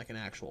again, like an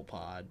actual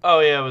pod. Oh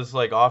yeah, it was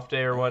like off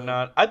day or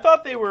whatnot. I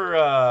thought they were.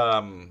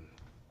 I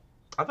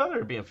thought they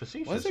were being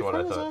facetious. Was it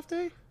Cardinals off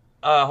day?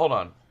 Hold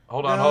on.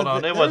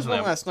 It wasn't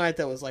one last night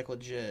that was like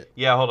legit.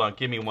 Yeah, hold on.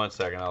 Give me 1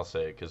 second. I'll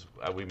say it because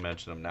we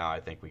mentioned them now. I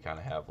think we kind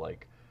of have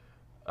like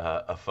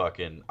a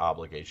fucking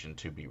obligation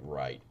to be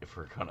right if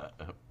we're gonna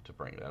to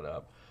bring that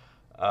up.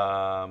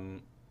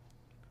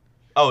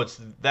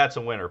 That's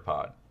a winter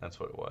pod. That's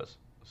what it was.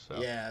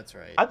 So yeah, that's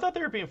right. I thought they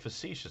were being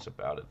facetious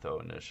about it though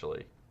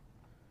initially.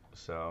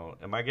 So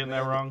am I getting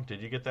that wrong? Did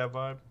you get that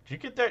vibe? Did you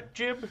get that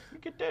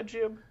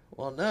jib?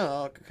 Well,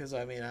 no, because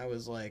I mean I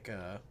was like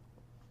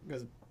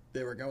because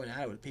they were going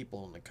at it with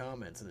people in the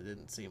comments, and it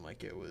didn't seem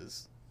like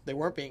they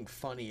weren't being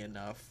funny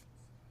enough.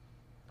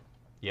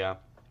 Yeah.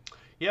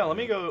 Let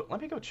me go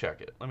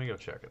check it.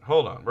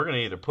 Hold on. We're gonna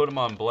either put them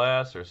on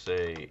blast or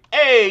say,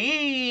 "Hey,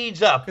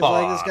 he's up on."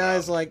 Like this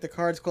guy's like the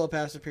Cards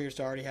Clubhouse appears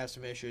to already have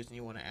some issues, and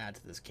you want to add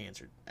this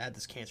cancer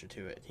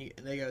to it.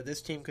 And they go,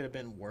 "This team could have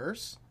been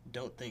worse."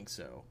 Don't think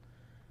so.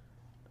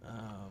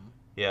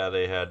 They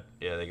got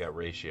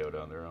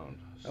ratioed on their own.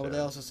 So. Oh, they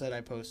also said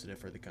I posted it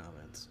for the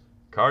comments.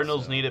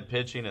 Cardinals needed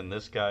pitching, and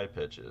this guy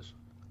pitches.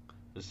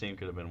 This team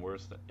could have been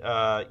worse.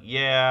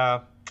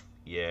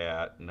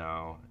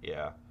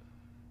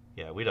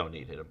 We don't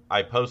need him.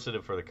 I posted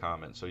it for the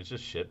comments, so he's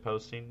just shit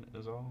posting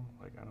is all.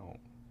 Like I don't.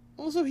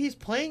 Also, he's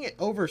playing it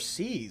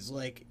overseas.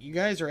 Like you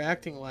guys are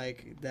acting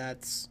like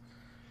that's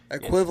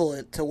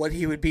equivalent to what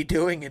he would be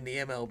doing in the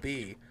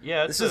MLB.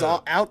 Yeah, this is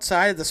all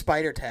outside of the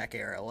Spider Tack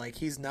era. Like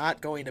he's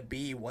not going to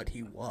be what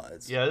he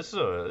was. Yeah, this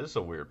is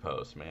a weird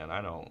post, man.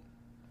 I don't.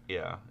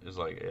 Yeah, it's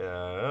like,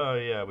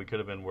 we could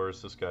have been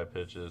worse. This guy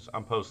pitches.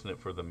 I'm posting it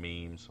for the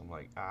memes. I'm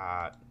like,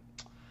 I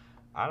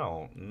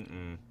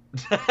don't.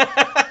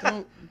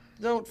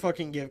 Don't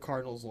fucking give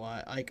Cardinals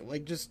lie.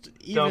 Like just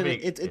even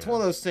it's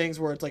one of those things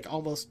where it's like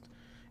almost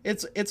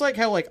it's like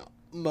how like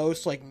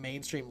most like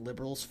mainstream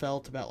liberals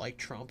felt about like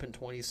Trump in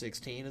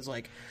 2016 is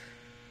like,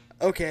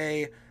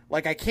 okay,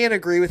 like I can't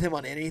agree with him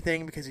on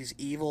anything because he's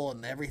evil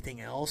and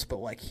everything else, but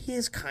like he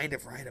is kind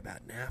of right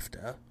about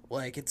NAFTA.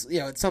 Like it's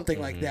it's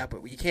something like that,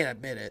 but you can't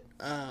admit it.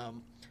 I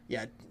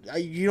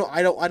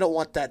don't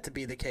want that to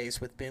be the case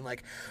with being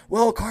like,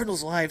 well,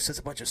 Cardinals Live says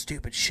a bunch of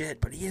stupid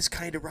shit, but he is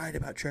kind of right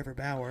about Trevor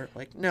Bauer.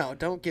 Like, no,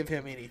 don't give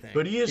him anything.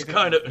 But he is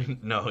kind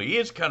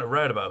of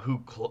right about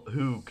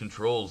who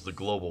controls the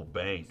global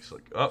banks.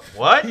 Like,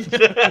 what?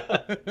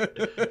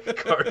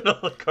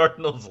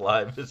 Cardinals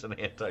Live is an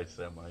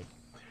anti-Semite.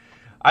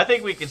 I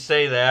think we could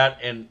say that,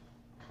 and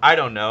I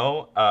don't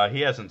know.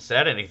 He hasn't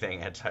said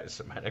anything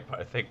anti-Semitic, but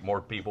I think more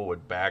people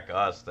would back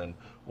us than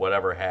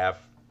whatever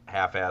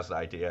half-assed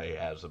idea he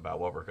has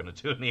about what we're going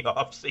to do in the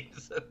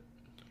off-season.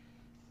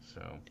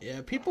 So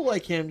yeah, people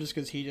like him just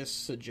because he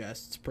just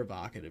suggests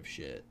provocative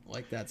shit.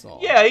 Like, that's all.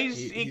 Yeah,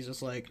 he's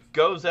just like...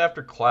 goes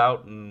after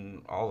clout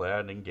and all that,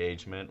 and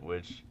engagement,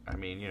 which, I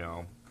mean,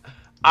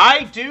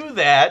 I do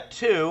that,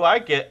 too.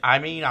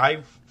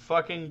 I've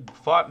fucking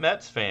fought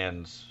Mets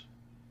fans.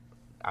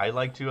 I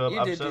like to upset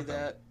them. You did do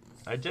that.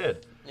 I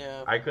did.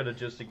 Yeah. I could have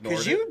just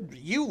ignored it.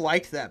 Because you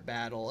liked that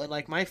battle, and,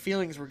 like, my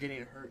feelings were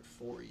getting hurt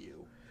for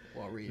you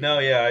while reading No,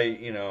 it.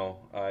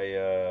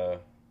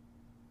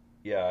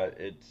 Yeah,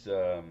 it's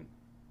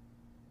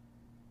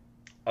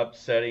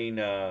upsetting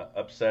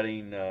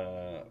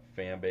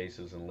fan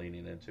bases and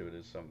leaning into it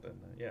is something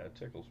that, it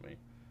tickles me.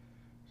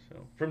 So,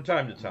 from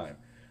time to time.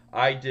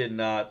 I did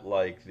not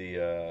like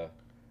the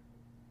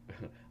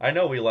I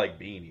know we like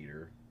Bean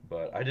Eater,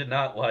 but I did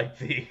not like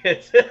the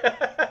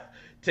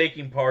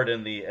taking part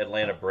in the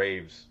Atlanta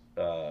Braves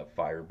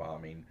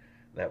firebombing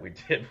that we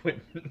did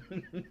when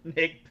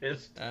Nick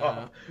pissed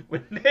off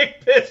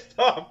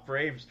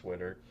Braves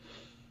Twitter.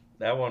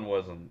 That one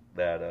wasn't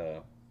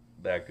that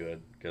that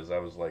good because I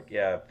was like,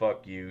 yeah,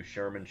 fuck you.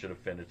 Sherman should have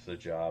finished the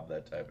job.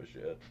 That type of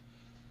shit.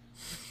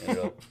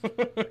 And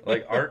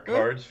like, aren't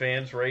Cards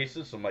fans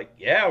racist? I'm like,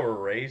 yeah, we're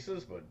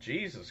racist, but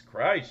Jesus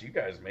Christ, you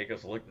guys make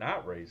us look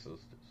not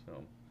racist.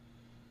 So.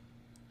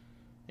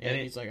 And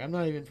he's like, I'm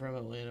not even from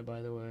Atlanta,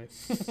 by the way.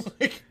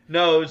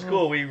 No, it was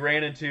cool. We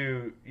ran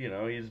into,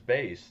 he's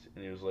based,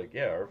 and he was like,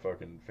 yeah, our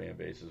fucking fan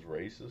base is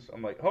racist.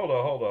 I'm like, hold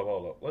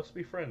up. Let's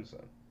be friends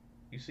then.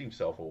 You seem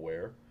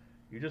self-aware.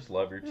 You just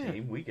love your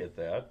team. We get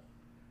that.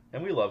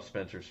 And we love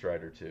Spencer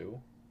Strider,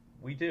 too.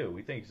 We do.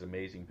 We think he's an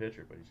amazing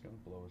pitcher, but he's going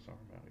to blow his arm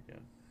out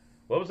again.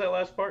 What was that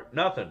last part?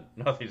 Nothing.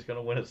 He's going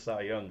to win a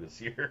Cy Young this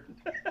year.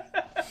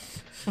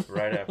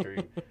 right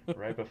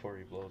before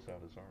he blows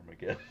out his arm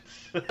again.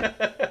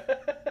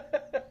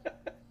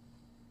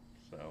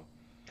 So,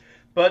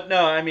 but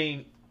no, I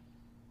mean,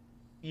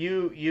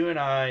 you and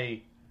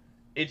I,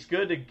 it's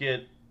good to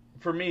get,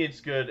 for me,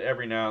 it's good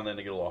every now and then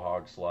to get a little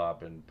hog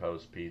slop and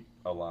post Pete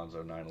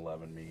Alonso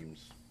 9/11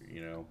 memes,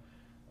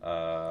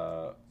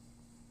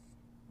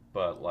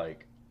 but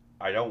like,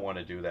 I don't want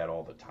to do that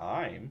all the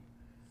time.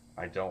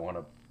 I don't want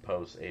to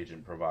post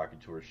agent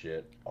provocateur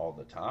shit all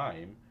the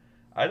time.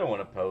 I don't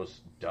want to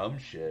post dumb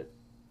shit,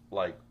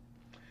 like,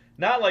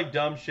 not like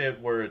dumb shit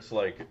where it's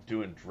like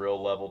doing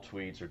drill level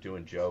tweets or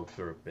doing jokes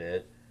or a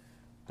bit,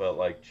 but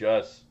like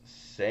just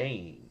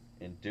saying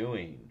and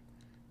doing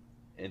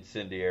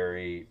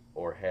incendiary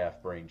or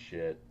half-brain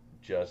shit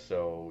just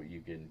so you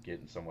can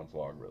get in someone's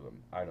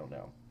logarithm. I don't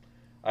know.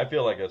 I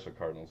feel like that's what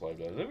Cardinals Live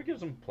does. If it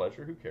gives them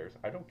pleasure, who cares?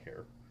 I don't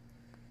care.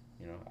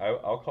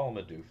 I'll call him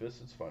a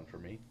doofus. It's fun for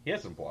me. He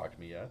hasn't blocked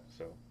me yet,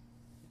 so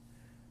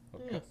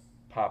I'll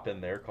pop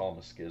in there, call him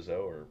a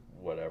schizo or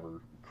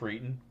whatever.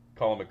 Cretin.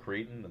 Call him a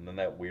cretin, and then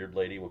that weird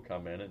lady will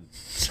come in and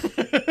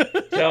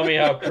tell me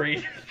how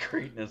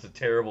cretin is a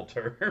terrible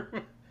term.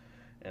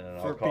 And then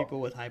for people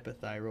with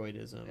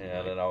hypothyroidism.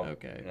 And then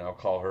I'll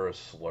call her a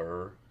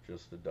slur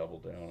just to double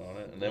down on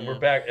it. And then we're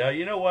back.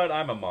 You know what?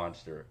 I'm a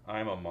monster.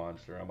 I'm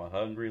a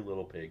hungry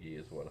little piggy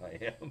is what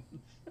I am.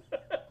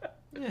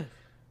 Yeah.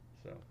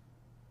 So,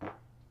 I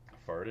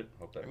farted.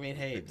 Hope that. I mean,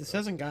 hey, this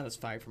hasn't gotten us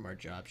fired from our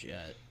jobs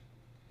yet.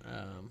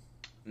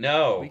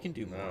 No. We can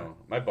do more.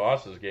 My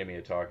bosses gave me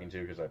a talking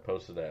to because I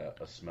posted a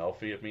smell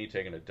fee of me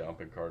taking a dump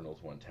in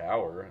Cardinals One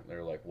Tower. And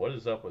they're like, what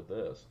is up with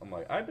this? I'm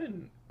like, I've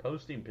been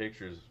posting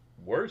pictures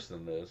worse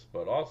than this,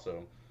 but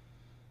also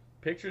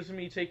pictures of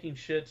me taking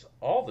shits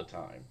all the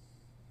time.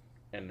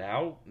 And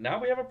now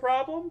we have a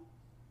problem?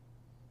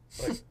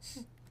 Like,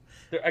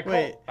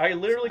 I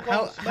literally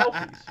call them smell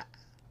fees.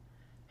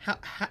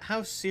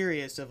 How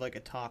serious of like a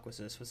talk was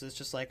this? Was this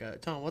just like a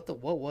Tom? What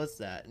was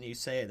that? And you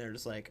say it, and they're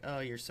just like, "Oh,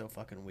 you're so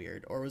fucking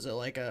weird," or was it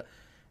like a,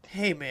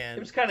 "Hey man,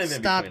 it was kind of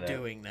stop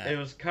doing that." It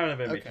was kind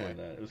of in between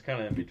that. It was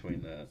kind of in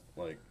between that,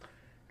 like,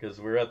 because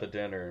we were at the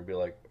dinner and be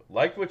like,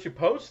 "Liked what you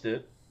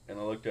posted," and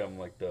I looked at him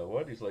like, "The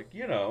what?" He's like,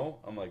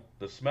 I'm like,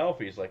 "The smell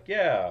fee." He's like,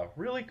 "Yeah,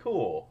 really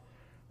cool."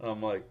 And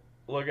I'm like,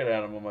 looking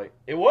at him, I'm like,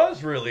 "It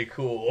was really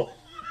cool."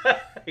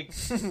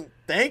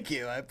 Thank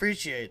you. I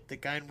appreciate the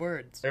kind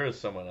words. There was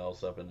someone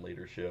else up in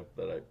leadership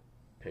that I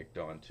picked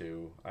on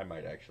too. I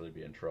might actually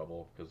be in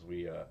trouble because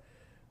we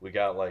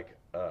got like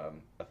a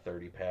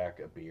 30-pack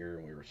of beer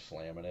and we were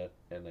slamming it,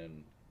 and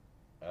then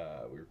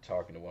we were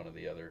talking to one of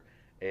the other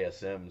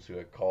ASMs who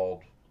had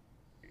called,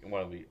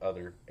 one of the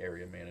other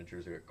area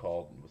managers who had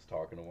called and was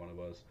talking to one of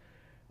us,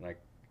 and I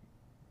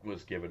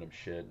was giving him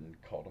shit and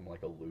called him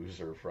like a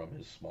loser from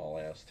his small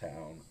ass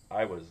town.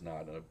 I was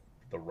not in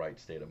the right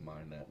state of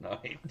mind that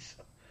night.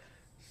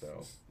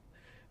 So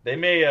it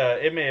may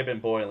have been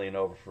boiling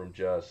over from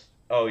just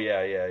the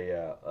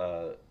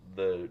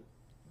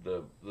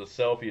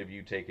selfie of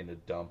you taking a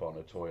dump on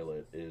a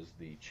toilet is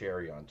the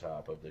cherry on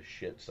top of the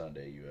shit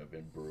sundae you have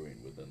been brewing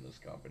within this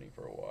company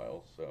for a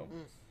while. So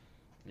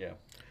yeah,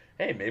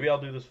 hey, maybe I'll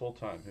do this full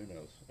time. Who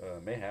knows?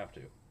 May have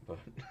to, but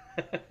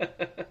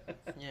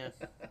yeah.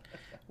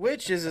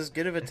 Which is as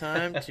good of a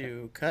time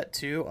to cut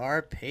to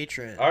our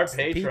patrons.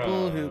 The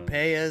people who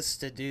pay us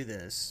to do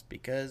this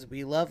because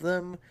we love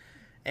them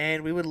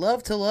and we would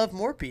love to love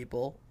more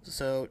people.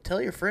 So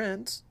tell your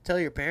friends, tell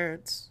your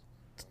parents,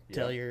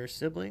 tell your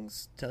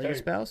siblings, tell your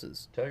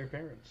spouses. Tell your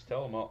parents.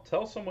 Tell them all.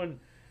 Tell someone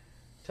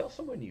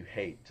you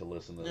hate to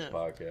listen to this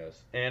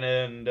podcast.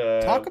 And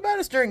talk about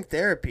us during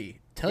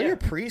therapy. Tell your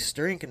priest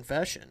during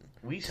confession.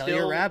 Tell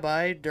your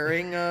rabbi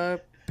during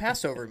a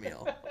Passover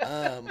meal.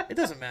 It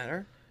doesn't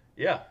matter.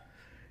 Yeah.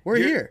 We're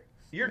here.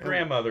 Your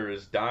grandmother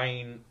is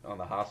dying on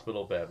the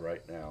hospital bed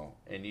right now,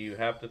 and you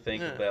have to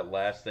think of that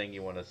last thing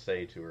you want to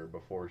say to her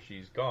before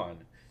she's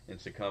gone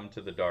and succumb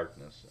to the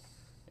darkness.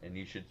 And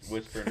you should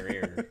whisper in her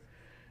ear.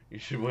 You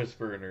should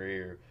whisper in her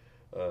ear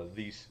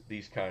these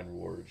kind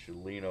words. You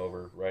should lean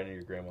over right into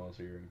your grandma's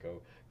ear and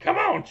go, "Come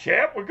on,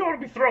 champ, we're going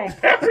to be throwing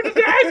pepper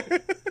today.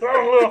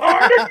 Throw a little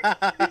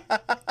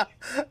harder."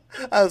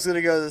 I was going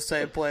to go to the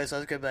same place. I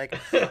was going to be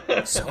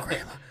like,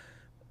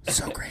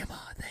 So grandma,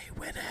 they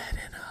went ahead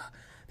and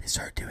they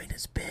started doing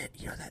this bit,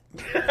 that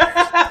the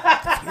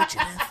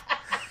fugitive.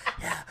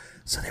 Yeah,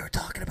 so they were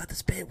talking about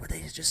this bit where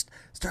they just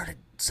started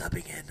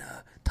subbing in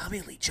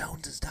Tommy Lee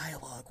Jones's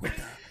dialogue with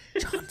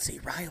John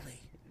C.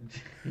 Reilly.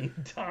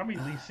 Tommy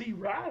Lee C.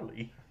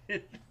 Reilly.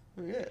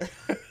 Yeah.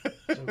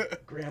 So,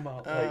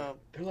 Grandma, like,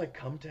 they're like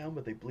Come Town,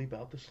 but they bleep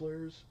out the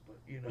slurs. But,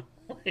 you know.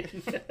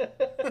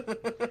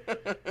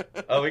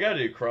 Oh, we got to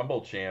do Crumble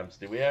Champs.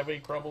 Did we have any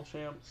Crumble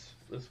Champs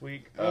this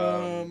week?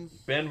 Ben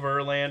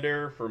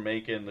Verlander for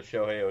making the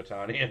Shohei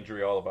Ohtani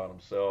injury all about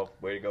himself.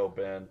 Way to go,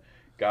 Ben.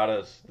 Got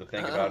us to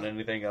think about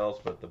anything else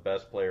but the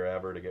best player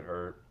ever to get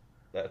hurt.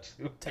 That's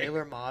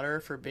Taylor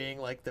Motter for being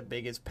like the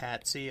biggest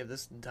patsy of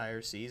this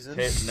entire season.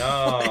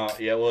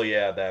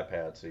 That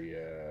patsy,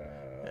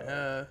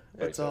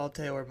 it's all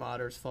Taylor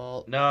Motter's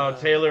fault. No,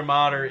 Taylor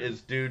Motter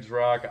is Dude's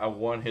Rock. I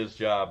won his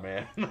job,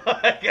 man.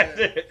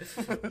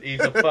 He's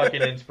a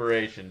fucking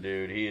inspiration,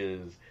 dude.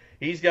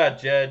 He's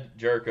got Jed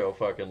Jerko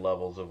fucking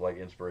levels of like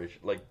inspiration.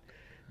 Like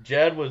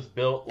Jed was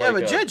built like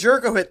but Jed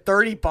Jerko hit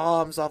 30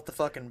 bombs off the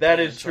fucking That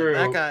bench. is true.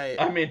 Like, that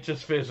guy... I mean,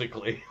 just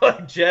physically.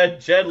 Like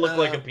Jed looked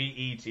like a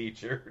PE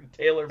teacher.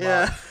 Taylor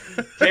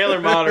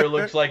Motter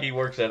looks like he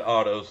works at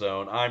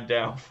AutoZone. I'm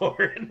down for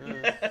it.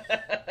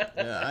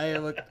 I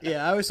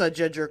always thought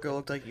Jed Jerko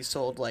looked like he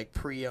sold like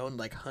pre-owned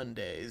like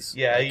Hyundais.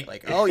 Yeah,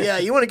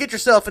 you want to get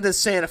yourself in this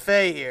Santa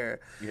Fe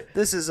here. Yeah.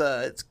 This is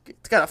it's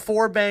got a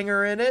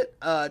 4-banger in it,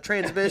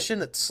 transmission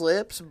that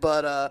slips,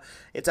 but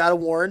it's out of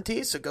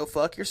warranty, so go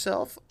fuck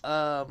yourself.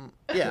 That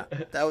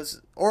was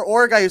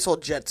or a guy who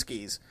sold jet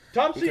skis.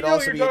 Tom, you could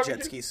also be a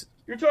jet skis.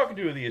 You're talking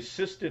to the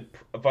assistant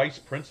vice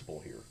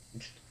principal here.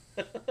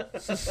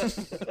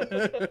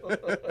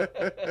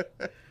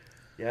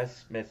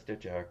 Yes, Mr.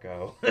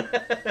 Jerko.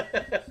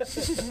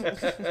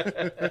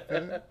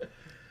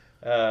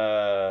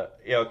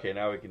 Okay,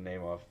 now we can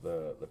name off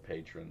the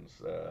patrons.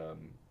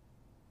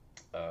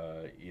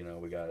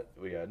 We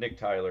got Nick,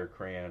 Tyler,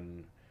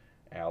 Cran,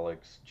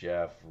 Alex,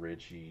 Jeff,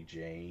 Richie,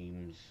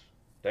 James.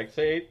 Did I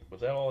say 8?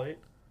 Was that all 8? Did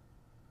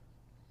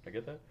I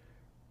get that?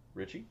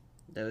 Richie?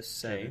 That was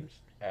 7. James,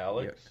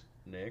 Alex,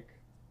 Nick,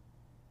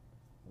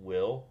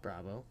 Will.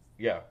 Bravo.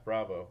 Yeah,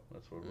 Bravo.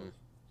 That's what it was.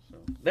 So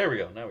there we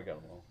go. Now we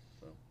got them all.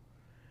 So.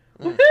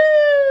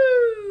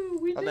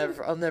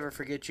 Woohoo! I'll never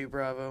forget you,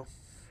 Bravo.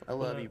 I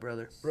love you,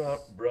 brother.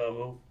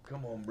 Bravo.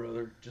 Come on,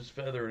 brother. Just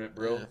feathering it,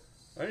 bro. Yeah.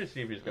 I need to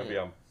see if he's going to be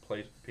on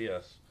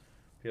PS5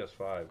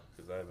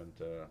 because I haven't.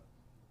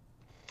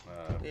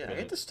 I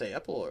get to stay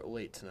up a little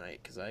late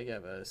tonight because I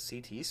have a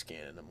CT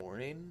scan in the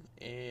morning,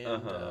 and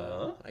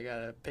I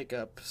gotta pick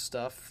up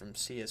stuff from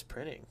CS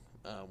Printing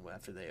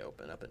after they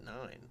open up at 9.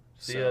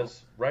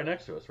 CS right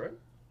next to us, right?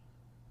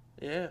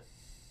 Yeah.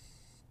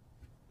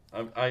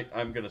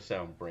 I'm gonna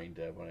sound brain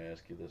dead when I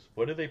ask you this.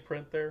 What do they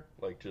print there?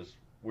 Like, just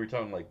we're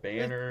talking like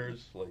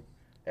banners, like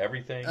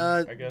everything.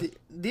 I guess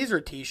these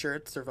are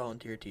T-shirts. They're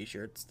volunteer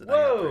T-shirts that I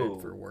got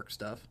printed for work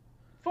stuff.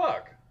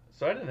 Fuck.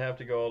 So I didn't have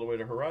to go all the way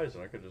to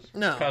Horizon. I could just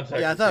contact.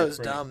 Yeah, I thought it was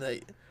dumb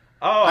that.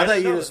 I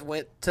thought you just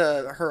went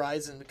to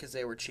Horizon because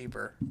they were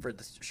cheaper for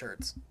the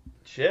shirts.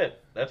 Shit,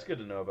 that's good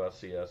to know about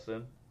CS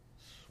then.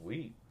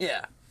 Sweet.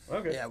 Yeah.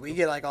 Okay. Yeah, we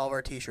get like all of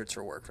our T-shirts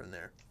for work from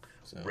there.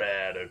 So.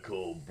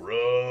 Radical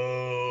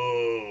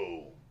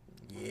bro.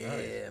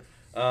 Yeah.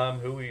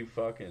 Nice. Who we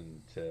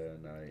fucking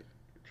tonight?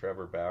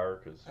 Trevor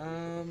Bauer, because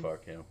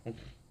fuck him.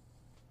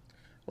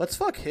 Let's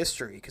fuck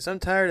history, because I'm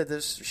tired of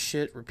this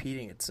shit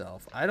repeating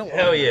itself. I don't want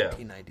a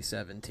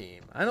 1997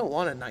 team. I don't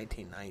want a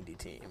 1990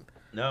 team.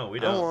 No, we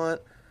don't. I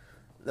want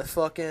the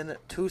fucking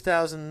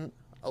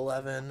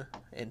 2011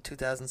 and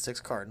 2006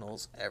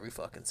 Cardinals every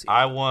fucking season.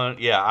 I want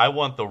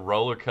the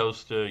roller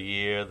coaster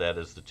year that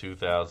is the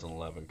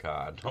 2011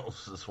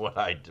 Cardinals is what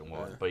I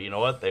want. But you know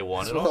what? They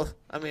won it all.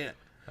 I mean,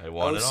 they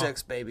won it all.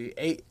 06, baby.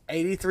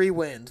 83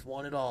 wins.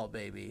 Won it all,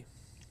 baby.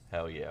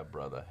 Hell yeah,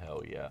 brother.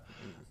 Hell yeah.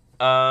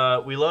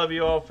 We love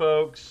you all,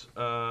 folks.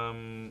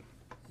 Go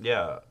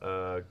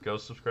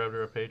subscribe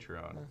to our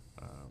Patreon.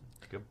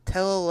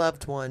 Tell a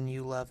loved one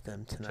you love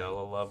them tonight. Tell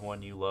a loved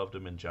one you loved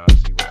them, and John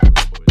C. Reilly,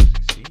 boys.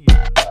 See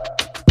ya.